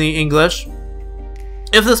Move in the English.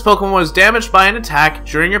 If this Pokemon was damaged by an attack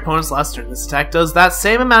during your opponent's last turn, this attack does that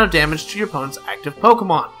same amount of damage to your opponent's active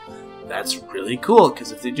Pokemon. That's really cool,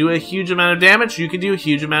 because if they do a huge amount of damage, you can do a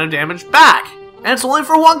huge amount of damage back. And it's only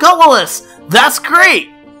for 1 colorless! That's great!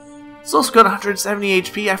 It's also got 170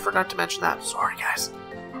 HP, I forgot to mention that. Sorry, guys.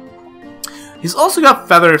 He's also got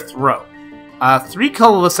Feather Throw. 3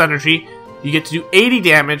 colorless energy, you get to do 80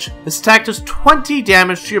 damage. This attack does 20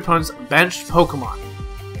 damage to your opponent's benched Pokemon.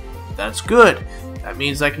 That's good. That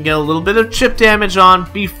means I can get a little bit of chip damage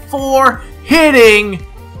on before hitting...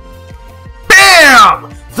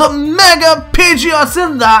 BAM! The Mega Pidgeot's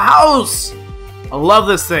in the house! I love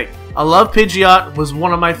this thing. I love Pidgeot. Was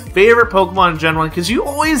one of my favorite Pokemon in Gen 1 because you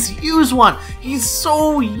always use one. He's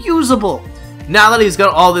so usable. Now that he's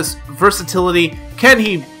got all this versatility, can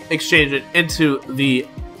he exchange it into the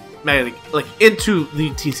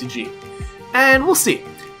TCG? And we'll see.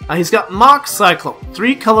 He's got Mach Cyclone,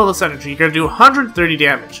 3 colorless energy. You're going to do 130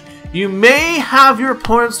 damage. You may have your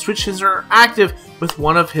opponent switch his or her active with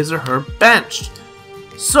one of his or her benched.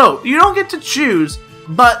 So, you don't get to choose,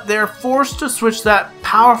 but they're forced to switch that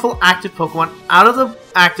powerful active Pokemon out of the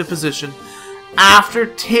active position after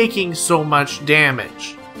taking so much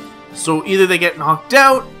damage. So either they get knocked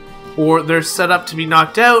out, or they're set up to be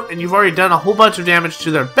knocked out, and you've already done a whole bunch of damage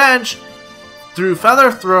to their bench through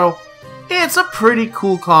Feather Throw. It's a pretty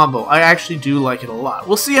cool combo. I actually do like it a lot.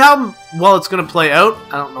 We'll see how well it's going to play out.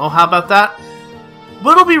 I don't know how about that.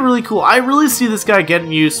 But it'll be really cool. I really see this guy getting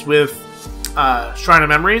used with Shrine of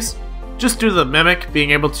Memories. Just due to the Mimic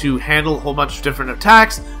being able to handle a whole bunch of different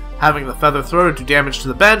attacks, having the Feather Throw to do damage to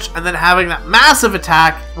the bench, and then having that massive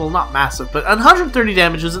attack, well, not massive, but 130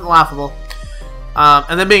 damage isn't laughable,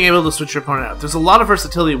 and then being able to switch your opponent out. There's a lot of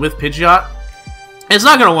versatility with Pidgeot. It's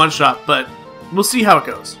not going to one-shot, but we'll see how it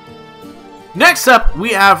goes. Next up,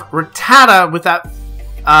 we have Rattata with that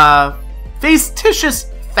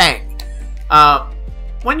Facetious Fang.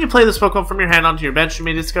 When you play this Pokemon from your hand onto your bench, you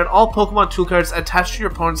may discard all Pokemon tool cards attached to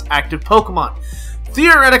your opponent's active Pokemon.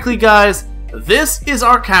 Theoretically, guys, this is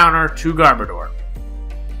our counter to Garbodor.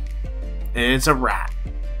 And it's a rat.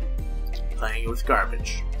 Playing with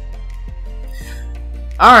garbage.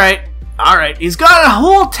 Alright. He's got a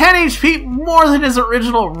whole 10 HP more than his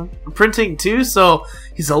original printing too, so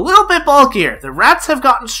he's a little bit bulkier. The rats have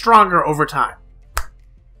gotten stronger over time.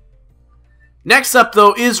 Next up,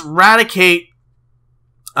 though, is Raticate.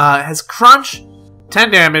 Has Crunch, 10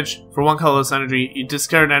 damage for 1 colorless energy. You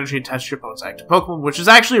discard energy attached to your opponent's active Pokemon, which is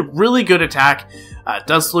actually a really good attack. It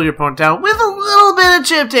does slow your opponent down with a little bit of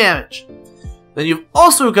chip damage. Then you've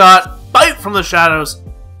also got Bite from the Shadows.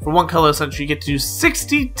 For 1 colorless energy, you get to do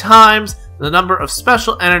 60 times the number of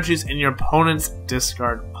special energies in your opponent's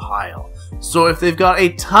discard pile. So if they've got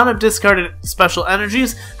a ton of discarded special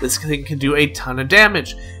energies, this thing can do a ton of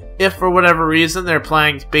damage. If for whatever reason they're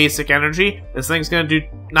playing basic energy, this thing's going to do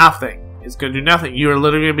nothing. It's going to do nothing. You are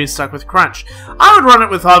literally going to be stuck with Crunch. I would run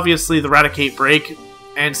it with, obviously, the Raticate Break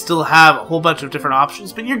and still have a whole bunch of different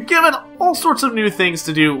options, but you're given all sorts of new things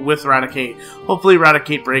to do with Raticate. Hopefully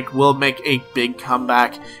Raticate Break will make a big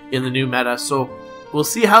comeback in the new meta, so we'll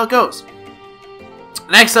see how it goes.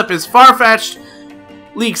 Next up is Farfetch'd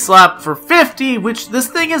League Slap for 50, which this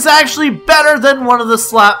thing is actually better than one of the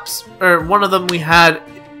slaps, or one of them we had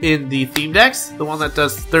in the theme decks. The one that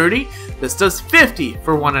does 30, this does 50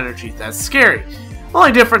 for 1 energy. That's scary. The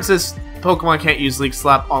only difference is Pokemon can't use League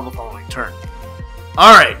Slap on the following turn.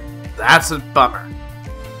 Alright, that's a bummer.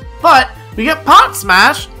 But we get Pot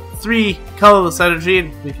Smash, 3 colorless energy,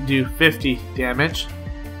 and we can do 50 damage.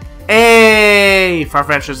 Hey,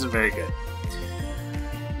 Farfetch'd isn't very good.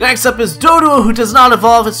 Next up is Doduo, who does not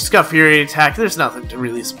evolve. It's just got Fury Attack. There's nothing to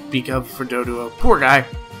really speak of for Doduo. Poor guy.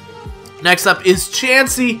 Next up is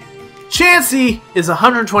Chansey. Chansey is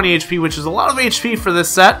 120 HP, which is a lot of HP for this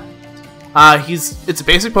set. It's a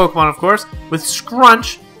basic Pokemon, of course, with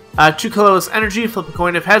Scrunch, 2 colorless energy, flip a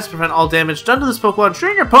coin of heads, prevent all damage done to this Pokemon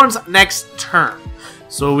during your opponent's next turn.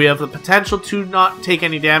 So we have the potential to not take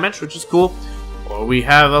any damage, which is cool. Or we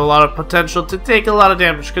have a lot of potential to take a lot of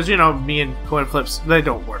damage, because, you know, me and coin flips, they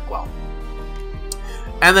don't work well.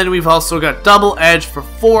 And then we've also got Double Edge for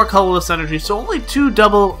 4 colorless energy, so only 2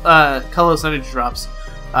 double colorless energy drops.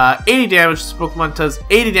 80 damage, this Pokemon does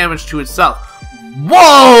 80 damage to itself.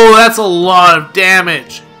 Whoa, that's a lot of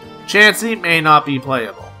damage! Chansey may not be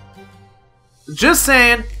playable. Just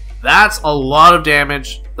saying, that's a lot of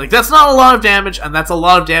damage. Like, that's not a lot of damage, and that's a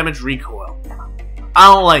lot of damage recoil.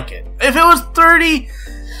 I don't like it. If it was 30,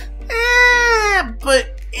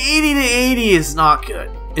 but 80 to 80 is not good.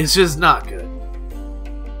 It's just not good.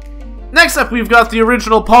 Next up, we've got the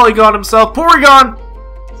original Polygon himself, Porygon!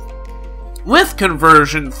 With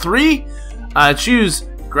conversion 3, choose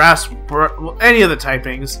Grass, any of the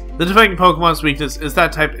typings. The defending Pokemon's weakness is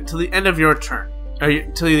that type until the end of your turn. Or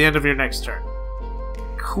until the end of your next turn.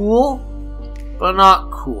 Cool, but not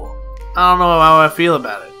cool. I don't know how I feel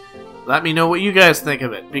about it. Let me know what you guys think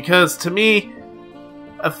of it, because to me,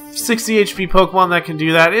 a 60 HP Pokemon that can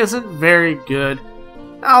do that isn't very good.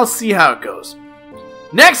 I'll see how it goes.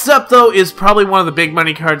 Next up, though, is probably one of the big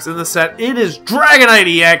money cards in the set. It is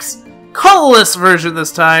Dragonite EX, colorless version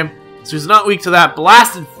this time, so he's not weak to that.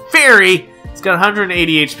 Blasted Fairy, he's got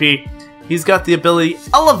 180 HP. He's got the ability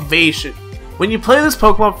Elevation. When you play this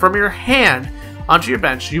Pokemon from your hand onto your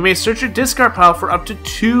bench, you may search your discard pile for up to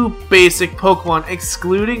 2 basic Pokemon,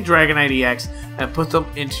 excluding Dragonite EX, and put them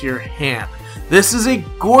into your hand. This is a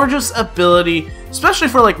gorgeous ability, especially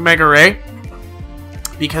for like Mega Ray,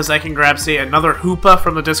 because I can grab, say, another Hoopa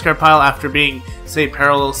from the discard pile after being, say,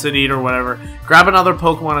 Parallel City or whatever, grab another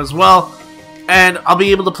Pokemon as well, and I'll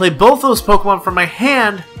be able to play both those Pokemon from my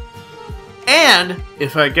hand. And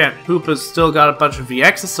if, again, Hoopa's still got a bunch of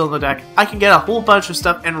VXs still in the deck, I can get a whole bunch of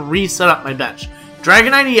stuff and reset up my bench.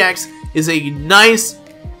 Dragonite EX is a nice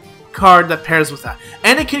card that pairs with that.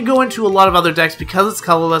 And it can go into a lot of other decks because it's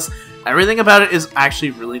colorless. Everything about it is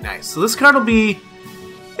actually really nice. So this card will be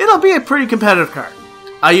a pretty competitive card.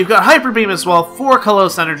 You've got Hyper Beam as well, 4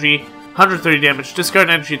 colorless energy, 130 damage, discard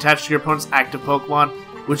energy attached to your opponent's active Pokemon,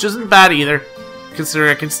 which isn't bad either,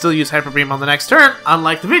 considering I can still use Hyper Beam on the next turn,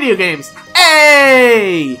 unlike the video games.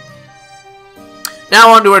 Hey!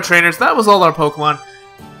 Now on to our trainers. That was all our Pokemon.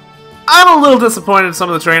 I'm a little disappointed in some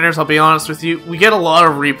of the trainers, I'll be honest with you. We get a lot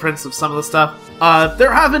of reprints of some of the stuff.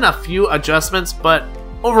 There have been a few adjustments, but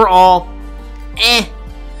overall,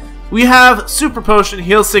 We have Super Potion,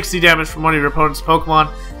 heals 60 damage from one of your opponent's Pokemon.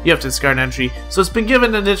 You have to discard an energy, so it's been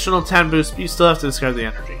given an additional 10 boost, but you still have to discard the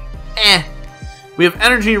energy. We have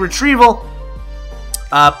Energy Retrieval.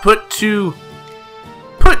 Put two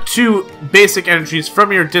basic energies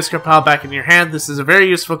from your discard pile back in your hand. This is a very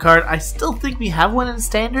useful card. I still think we have one in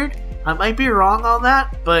Standard. I might be wrong on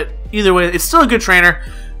that, but either way, it's still a good trainer.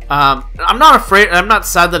 I'm not afraid. I'm not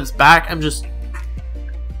sad that it's back.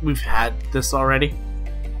 We've had this already.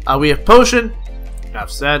 We have Potion. Enough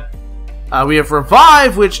said. We have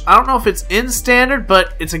Revive, which I don't know if it's in Standard,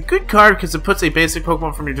 but it's a good card because it puts a basic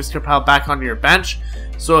Pokemon from your discard pile back onto your bench.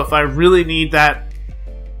 So if I really need that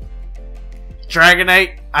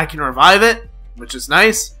Dragonite, I can revive it, which is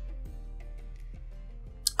nice.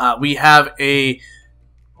 We have a...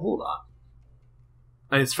 Hold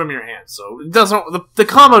on. It's from your hand, so it doesn't. The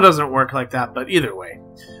combo doesn't work like that, but either way.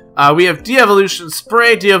 We have De-Evolution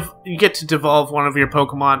Spray. You get to devolve one of your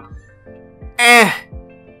Pokemon.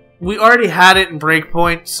 We already had it in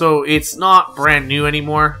Breakpoint, so it's not brand new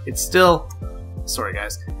anymore. It's still... Sorry,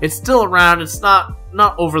 guys. It's still around. It's not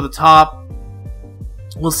over the top.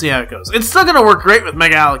 We'll see how it goes. It's still going to work great with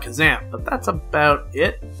Mega Alakazam, but that's about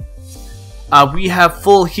it. We have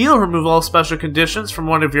Full Heal. Remove all special conditions from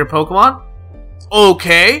one of your Pokemon.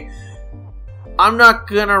 okay. I'm not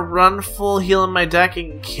gonna run full heal in my deck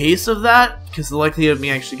in case of that, because the likelihood of me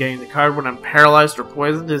actually getting the card when I'm paralyzed or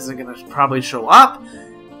poisoned isn't gonna probably show up.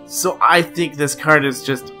 So I think this card is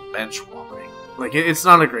just bench warming. Like, it's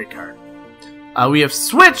not a great card. We have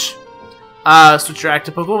Switch. Switch your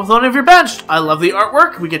active Pokemon with one of your benched. I love the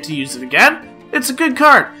artwork. We get to use it again. It's a good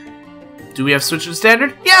card. Do we have Switch in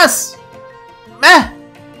Standard? Yes! Meh!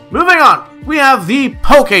 Moving on. We have the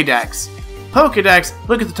Pokédex. Pokédex,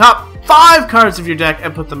 look at the top 5 cards of your deck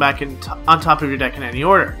and put them back on top of your deck in any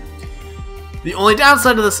order. The only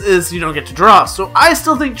downside to this is you don't get to draw, so I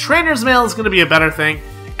still think Trainer's Mail is going to be a better thing,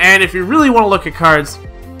 and if you really want to look at cards,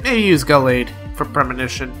 maybe use Gallade for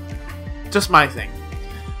Premonition. Just my thing.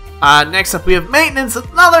 Next up we have Maintenance,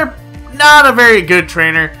 another not a very good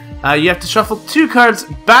trainer. You have to shuffle 2 cards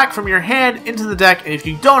back from your hand into the deck, and if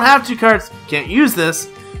you don't have 2 cards, you can't use this,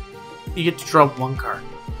 you get to draw 1 card.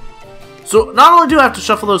 So not only do I have to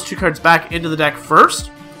shuffle those 2 cards back into the deck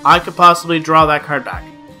first, I could possibly draw that card back.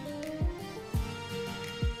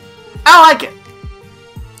 I like it!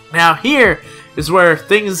 Now here is where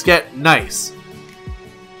things get nice.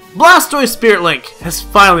 Blastoise Spirit Link has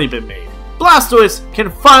finally been made. Blastoise can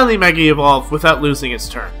finally Mega Evolve without losing its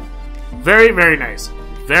turn. Very, very nice.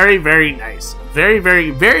 Very, very nice. Very,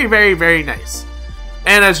 very, very, very, very nice.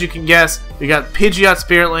 And as you can guess, we got Pidgeot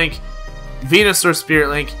Spirit Link, Venusaur Spirit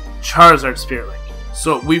Link, Charizard Spirit Link.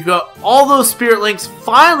 So we've got all those Spirit Links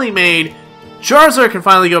finally made. Charizard can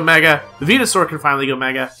finally go Mega. The Venusaur can finally go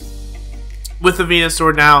Mega. With the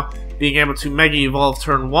Venusaur now being able to Mega Evolve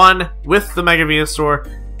turn 1 with the Mega Venusaur,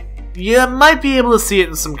 you might be able to see it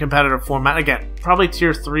in some competitive format. Again, probably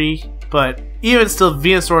tier 3, but even still,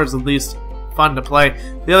 Venusaur is at least fun to play.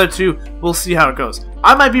 The other 2, we'll see how it goes.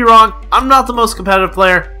 I might be wrong. I'm not the most competitive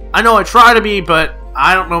player. I know I try to be, but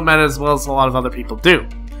I don't know meta as well as a lot of other people do.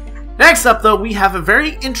 Next up, though, we have a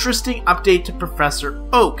very interesting update to Professor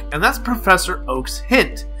Oak, and that's Professor Oak's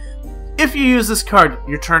Hint. If you use this card,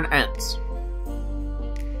 your turn ends.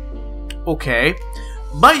 Okay,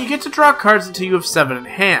 but you get to draw cards until you have 7 in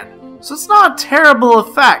hand, so it's not a terrible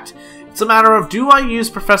effect. It's a matter of, do I use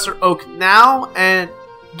Professor Oak now and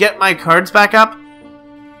get my cards back up,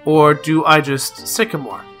 or do I just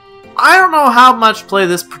Sycamore? I don't know how much play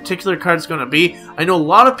this particular card is going to be. I know a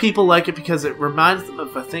lot of people like it because it reminds them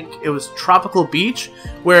of, I think it was Tropical Beach,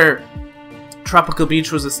 where Tropical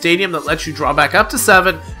Beach was a stadium that lets you draw back up to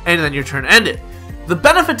 7 and then your turn ended. The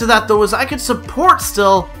benefit to that, though, is I could support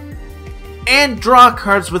still and draw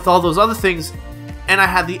cards with all those other things, and I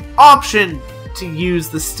had the option to use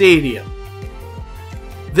the stadium.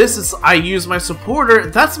 This is, I use my supporter,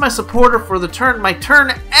 that's my supporter for the turn. My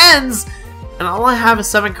turn ends, and all I have is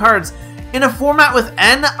 7 cards. In a format with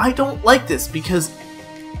N, I don't like this, because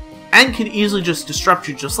N can easily just disrupt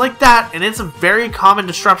you just like that, and it's a very common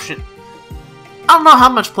disruption. I don't know how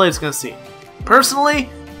much play it's going to see. Personally,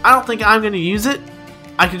 I don't think I'm going to use it.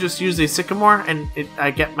 I can just use a Sycamore, and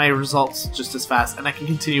I get my results just as fast, and I can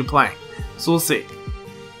continue playing. So we'll see.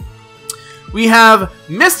 We have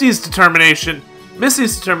Misty's Determination.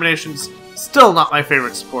 Misty's Determination's still not my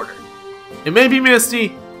favorite supporter. It may be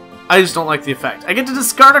Misty, I just don't like the effect. I get to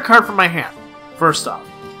discard a card from my hand, first off.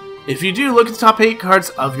 If you do, look at the top 8 cards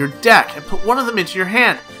of your deck and put one of them into your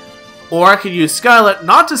hand. Or I could use Scarlet,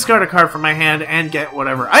 not discard a card from my hand, and get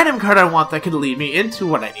whatever item card I want that could lead me into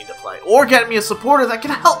what I need to play. Or get me a supporter that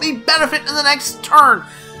can help me benefit in the next turn.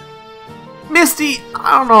 Misty,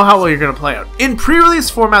 I don't know how well you're going to play out. In pre-release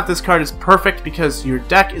format, this card is perfect because your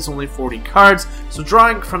deck is only 40 cards, so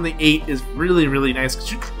drawing from the 8 is really, really nice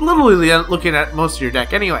because you're literally looking at most of your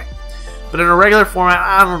deck anyway. But in a regular format,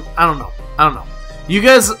 I don't know. You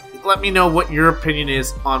guys let me know what your opinion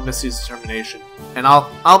is on Misty's Determination, and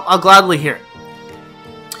I'll gladly hear it.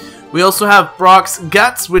 We also have Brock's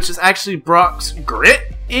Guts, which is actually Brock's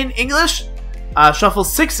Grit in English. Shuffle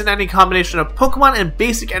 6 in any combination of Pokemon and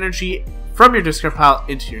basic energy from your discard pile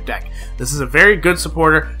into your deck. This is a very good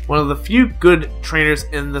supporter, one of the few good trainers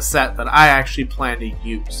in the set that I actually plan to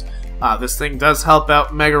use. This thing does help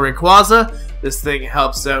out Mega Rayquaza. This thing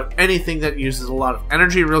helps out anything that uses a lot of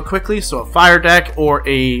energy real quickly, so a fire deck or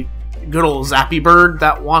a good old Zappy Bird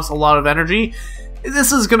that wants a lot of energy.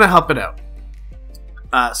 This is going to help it out.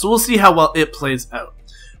 So we'll see how well it plays out.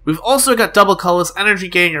 We've also got Double Colorless Energy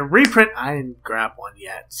Gain and Reprint. I didn't grab one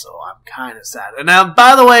yet, so I'm kind of sad. And now,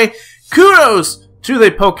 by the way, kudos to the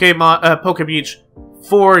Pokebeach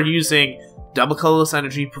for using Double Colorless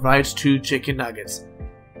Energy provides 2 chicken nuggets.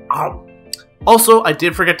 Also, I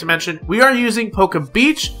did forget to mention, we are using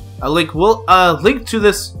Pokebeach. A link to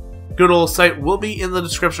this good old site will be in the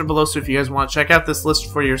description below, so if you guys want to check out this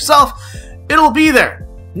list for yourself, it'll be there.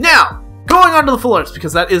 Now, going on to the full arts,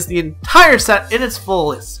 because that is the entire set in its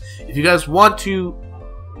fullest. If you guys want to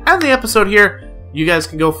end the episode here, you guys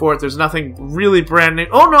can go for it. There's nothing really brand new.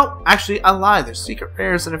 Oh no, actually I lied. There's secret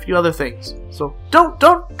rares and a few other things. So don't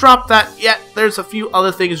drop that yet. There's a few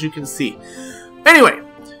other things you can see. Anyway,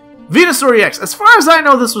 Venusaur EX. As far as I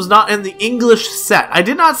know, this was not in the English set. I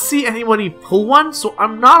did not see anybody pull one, so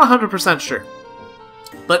I'm not 100% sure.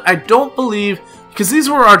 But I don't believe, because these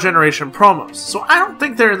were our generation promos, so I don't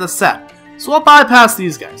think they're in the set. So I'll bypass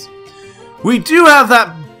these guys. We do have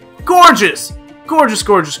that gorgeous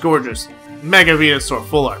Mega Venusaur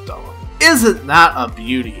full art though. Isn't that a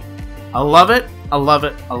beauty? I love it. I love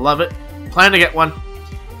it. I love it. Plan to get one,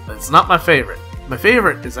 but it's not my favorite. My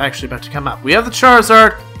favorite is actually about to come up. We have the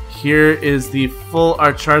Charizard. Here is the full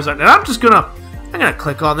art Charizard, and I'm gonna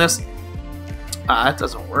click on this. It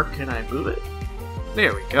doesn't work. Can I move it?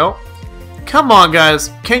 There we go. Come on, guys.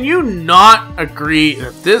 Can you not agree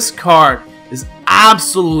that this card is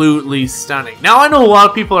absolutely stunning? Now I know a lot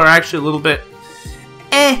of people are actually a little bit,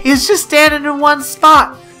 he's just standing in one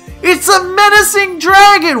spot. It's a menacing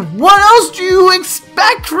dragon! What else do you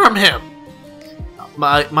expect from him?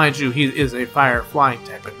 Mind you, he is a fire flying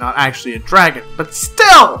type, but not actually a dragon. But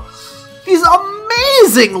still, he's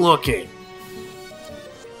amazing looking!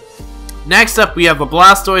 Next up, we have the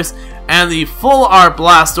Blastoise, and the full art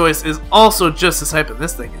Blastoise is also just as hype, and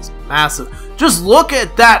this thing is massive. Just look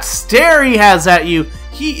at that stare he has at you.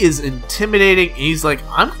 He is intimidating. He's like,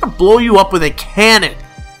 I'm gonna blow you up with a cannon.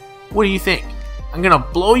 What do you think? I'm gonna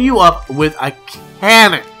blow you up with a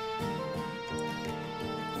cannon.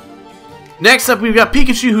 Next up, we've got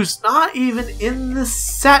Pikachu, who's not even in the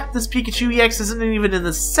set. This Pikachu EX isn't even in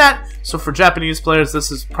the set. So for Japanese players,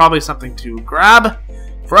 this is probably something to grab.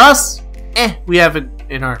 For us, we have it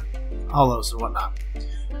in our holos and whatnot.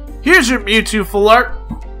 Here's your Mewtwo full art.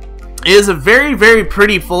 It is a very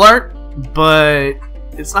pretty full art, but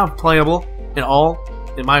it's not playable at all,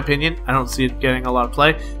 in my opinion. I don't see it getting a lot of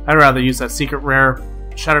play. I'd rather use that secret rare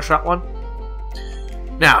Shatter Shot one.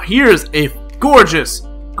 Now, here's a gorgeous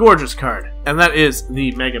card, and that is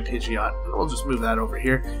the Mega Pidgeot. We'll just move that over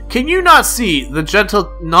here. Can you not see the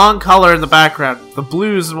gentle non-color in the background, the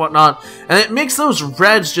blues and whatnot, and it makes those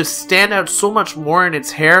reds just stand out so much more in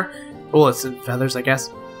its hair? Well, it's in feathers, I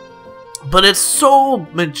guess. But it's so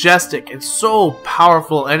majestic, it's so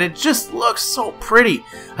powerful, and it just looks so pretty.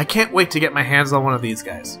 I can't wait to get my hands on one of these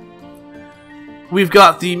guys. We've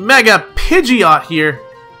got the Mega Pidgeot here,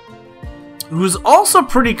 who's also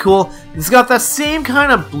pretty cool. It's got that same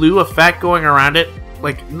kind of blue effect going around it,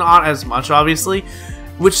 like not as much obviously,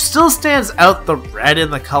 which still stands out the red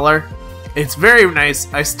in the color. It's very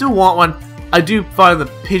nice. I still want one. I do find the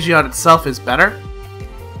Pidgeot itself is better.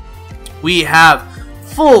 We have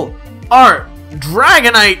full art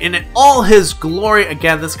Dragonite in all his glory.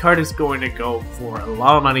 Again, this card is going to go for a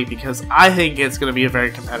lot of money because I think it's going to be a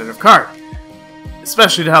very competitive card,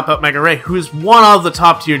 especially to help out Mega Ray, who is one of the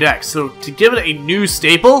top tier decks. So to give it a new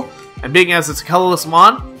staple, and being as it's a colorless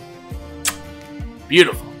mon,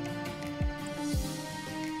 beautiful.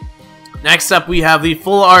 Next up, we have the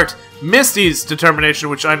full art Misty's Determination,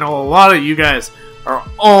 which I know a lot of you guys are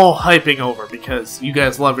all hyping over because you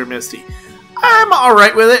guys love your Misty. I'm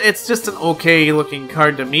alright with it. It's just an okay looking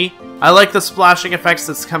card to me. I like the splashing effects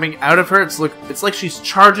that's coming out of her. It's like she's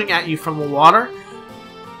charging at you from the water.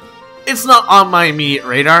 It's not on my immediate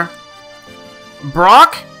radar.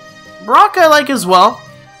 Brock I like as well.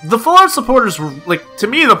 The full art supporters were, like, to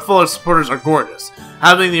me the full art supporters are gorgeous.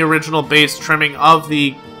 Having the original base trimming of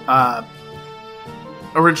the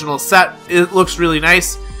original set, it looks really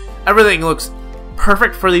nice. Everything looks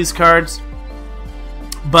perfect for these cards.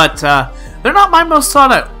 But they're not my most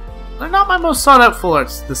sought out. They're not my most sought out full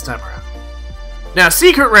arts this time around. Now,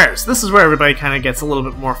 secret rares. This is where everybody kind of gets a little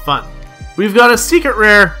bit more fun. We've got a secret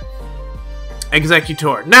rare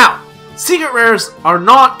Executor. Now, secret rares are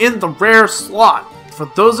not in the rare slot.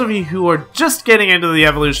 For those of you who are just getting into the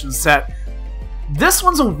evolution set, this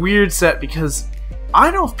one's a weird set because I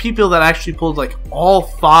know of people that actually pulled like all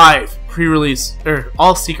 5 pre-release or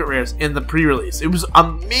all secret rares in the pre-release. It was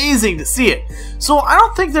amazing to see it. So I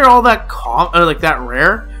don't think they're all that that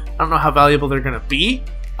rare. I don't know how valuable they're gonna be.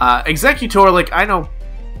 Executor, like, I know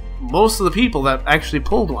most of the people that actually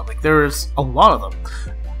pulled one. Like, there's a lot of them.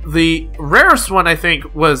 The rarest one, I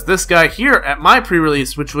think, was this guy here at my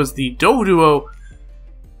pre-release, which was the Doduo.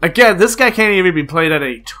 Again, this guy can't even be played at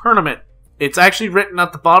a tournament. It's actually written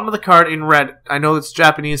at the bottom of the card in red. I know it's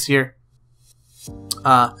Japanese here.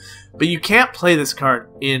 But you can't play this card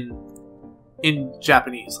in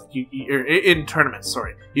Japanese, like in tournaments,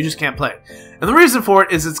 sorry. You just can't play it. And the reason for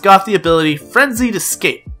it is it's got the ability Frenzied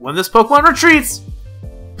Escape. When this Pokemon retreats,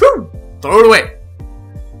 throw it away.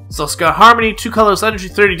 So it's got Harmony, 2 colors, energy,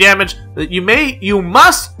 30 damage. You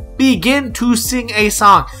must begin to sing a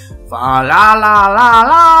song. Fa la la la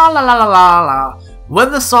la la la la la.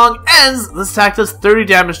 When the song ends, this attack does 30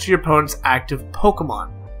 damage to your opponent's active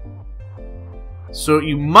Pokemon. So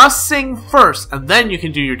you must sing first, and then you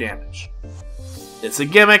can do your damage. It's a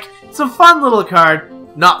gimmick. It's a fun little card.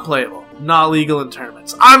 Not playable. Not legal in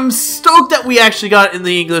tournaments. I'm stoked that we actually got it in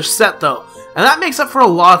the English set, though. And that makes up for a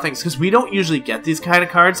lot of things, because we don't usually get these kind of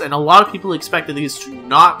cards, and a lot of people expected these to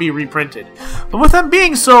not be reprinted. But with them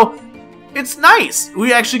being so, it's nice.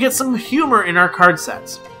 We actually get some humor in our card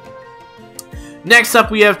sets. Next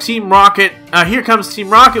up, we have Team Rocket. Here comes Team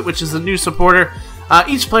Rocket, which is a new supporter.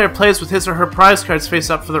 Each player plays with his or her prize cards face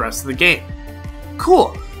up for the rest of the game.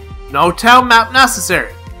 Cool. No town map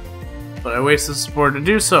necessary. But I wasted support to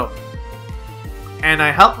do so. And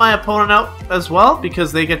I help my opponent out as well,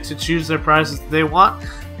 because they get to choose their prizes that they want.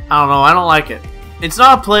 I don't know, I don't like it. It's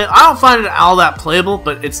not I don't find it all that playable,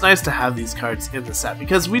 but it's nice to have these cards in the set,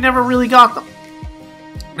 because we never really got them.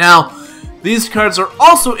 Now, these cards are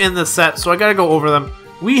also in the set, so I gotta go over them.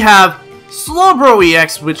 We have Slowbro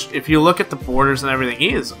EX, which, if you look at the borders and everything,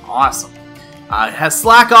 he is awesome. It has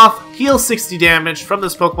Slack Off, heal 60 damage from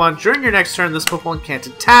this Pokemon. During your next turn, this Pokemon can't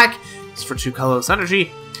attack. It's for 2 colorless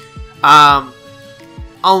energy.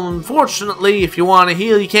 Unfortunately, if you want to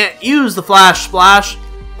heal, you can't use the Flash Splash,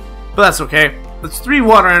 but that's okay. That's 3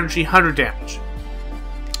 water energy, 100 damage.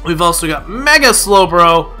 We've also got Mega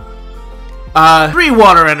Slowbro, 3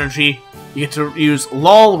 water energy. You get to use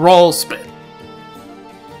LOL Roll Spin.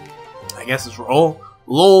 I guess it's LOL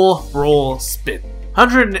Roll Spin.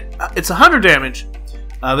 It's 100 damage.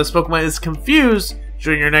 This Pokemon is confused.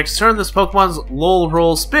 During your next turn, this Pokemon's LOL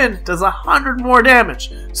Roll Spin does 100 more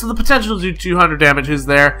damage. So the potential to do 200 damage is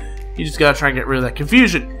there. You just gotta try and get rid of that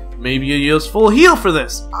confusion. Maybe you use full heal for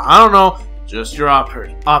this. I don't know. Just your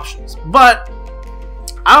options. But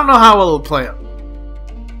I don't know how well it'll play out.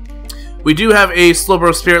 We do have a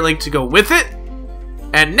Slowbro Spirit Link to go with it.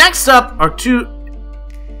 And next up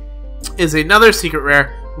is another secret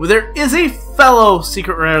rare. There is a fellow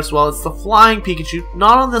secret rare as well. It's the Flying Pikachu.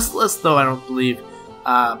 Not on this list though, I don't believe.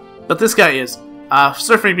 But this guy is.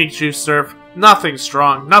 Surfing Pikachu, Surf. Nothing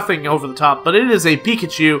strong, nothing over the top, but it is a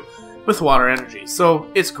Pikachu with water energy,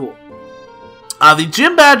 so it's cool. The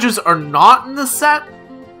gym badges are not in the set,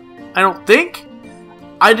 I don't think.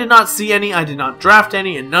 I did not see any, I did not draft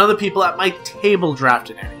any, and none of the people at my table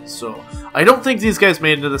drafted any. So I don't think these guys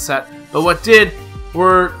made it into the set, but what did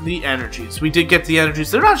were the energies. We did get the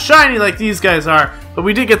energies. They're not shiny like these guys are, but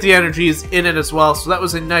we did get the energies in it as well, so that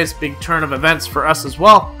was a nice big turn of events for us as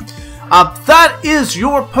well. That is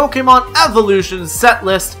your Pokemon Evolution set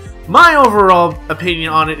list. My overall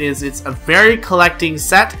opinion on it is it's a very collecting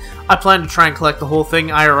set. I plan to try and collect the whole thing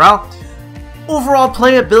IRL. Overall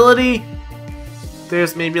playability,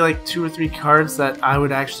 there's maybe like 2 or 3 cards that I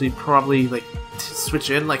would actually probably like switch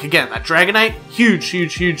in. Like again, that Dragonite,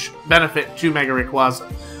 huge benefit to Mega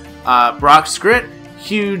Rayquaza. Brock Skrit,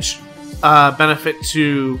 huge benefit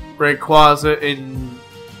to Rayquaza in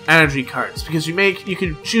energy cards, because you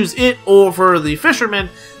can choose it over the Fisherman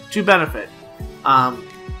to benefit.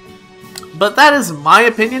 But that is my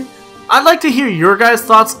opinion. I'd like to hear your guys'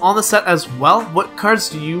 thoughts on the set as well. What cards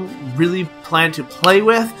do you really plan to play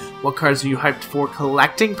with? What cards are you hyped for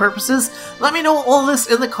collecting purposes? Let me know all this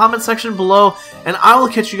in the comment section below, and I will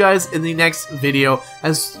catch you guys in the next video,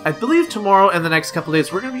 as I believe tomorrow and the next couple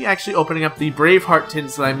days we're going to be actually opening up the Braveheart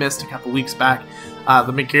tins that I missed a couple weeks back.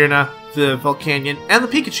 The Magearna, the Volcanion, and the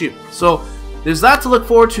Pikachu. So there's that to look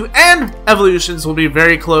forward to, and evolutions will be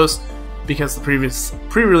very close because the previous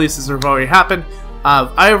pre-releases have already happened.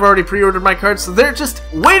 I have already pre-ordered my cards, so they're just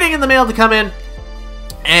waiting in the mail to come in.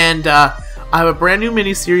 And I have a brand new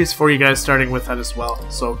mini-series for you guys starting with that as well.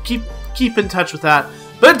 So keep in touch with that.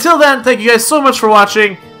 But until then, thank you guys so much for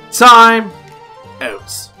watching. Time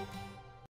out.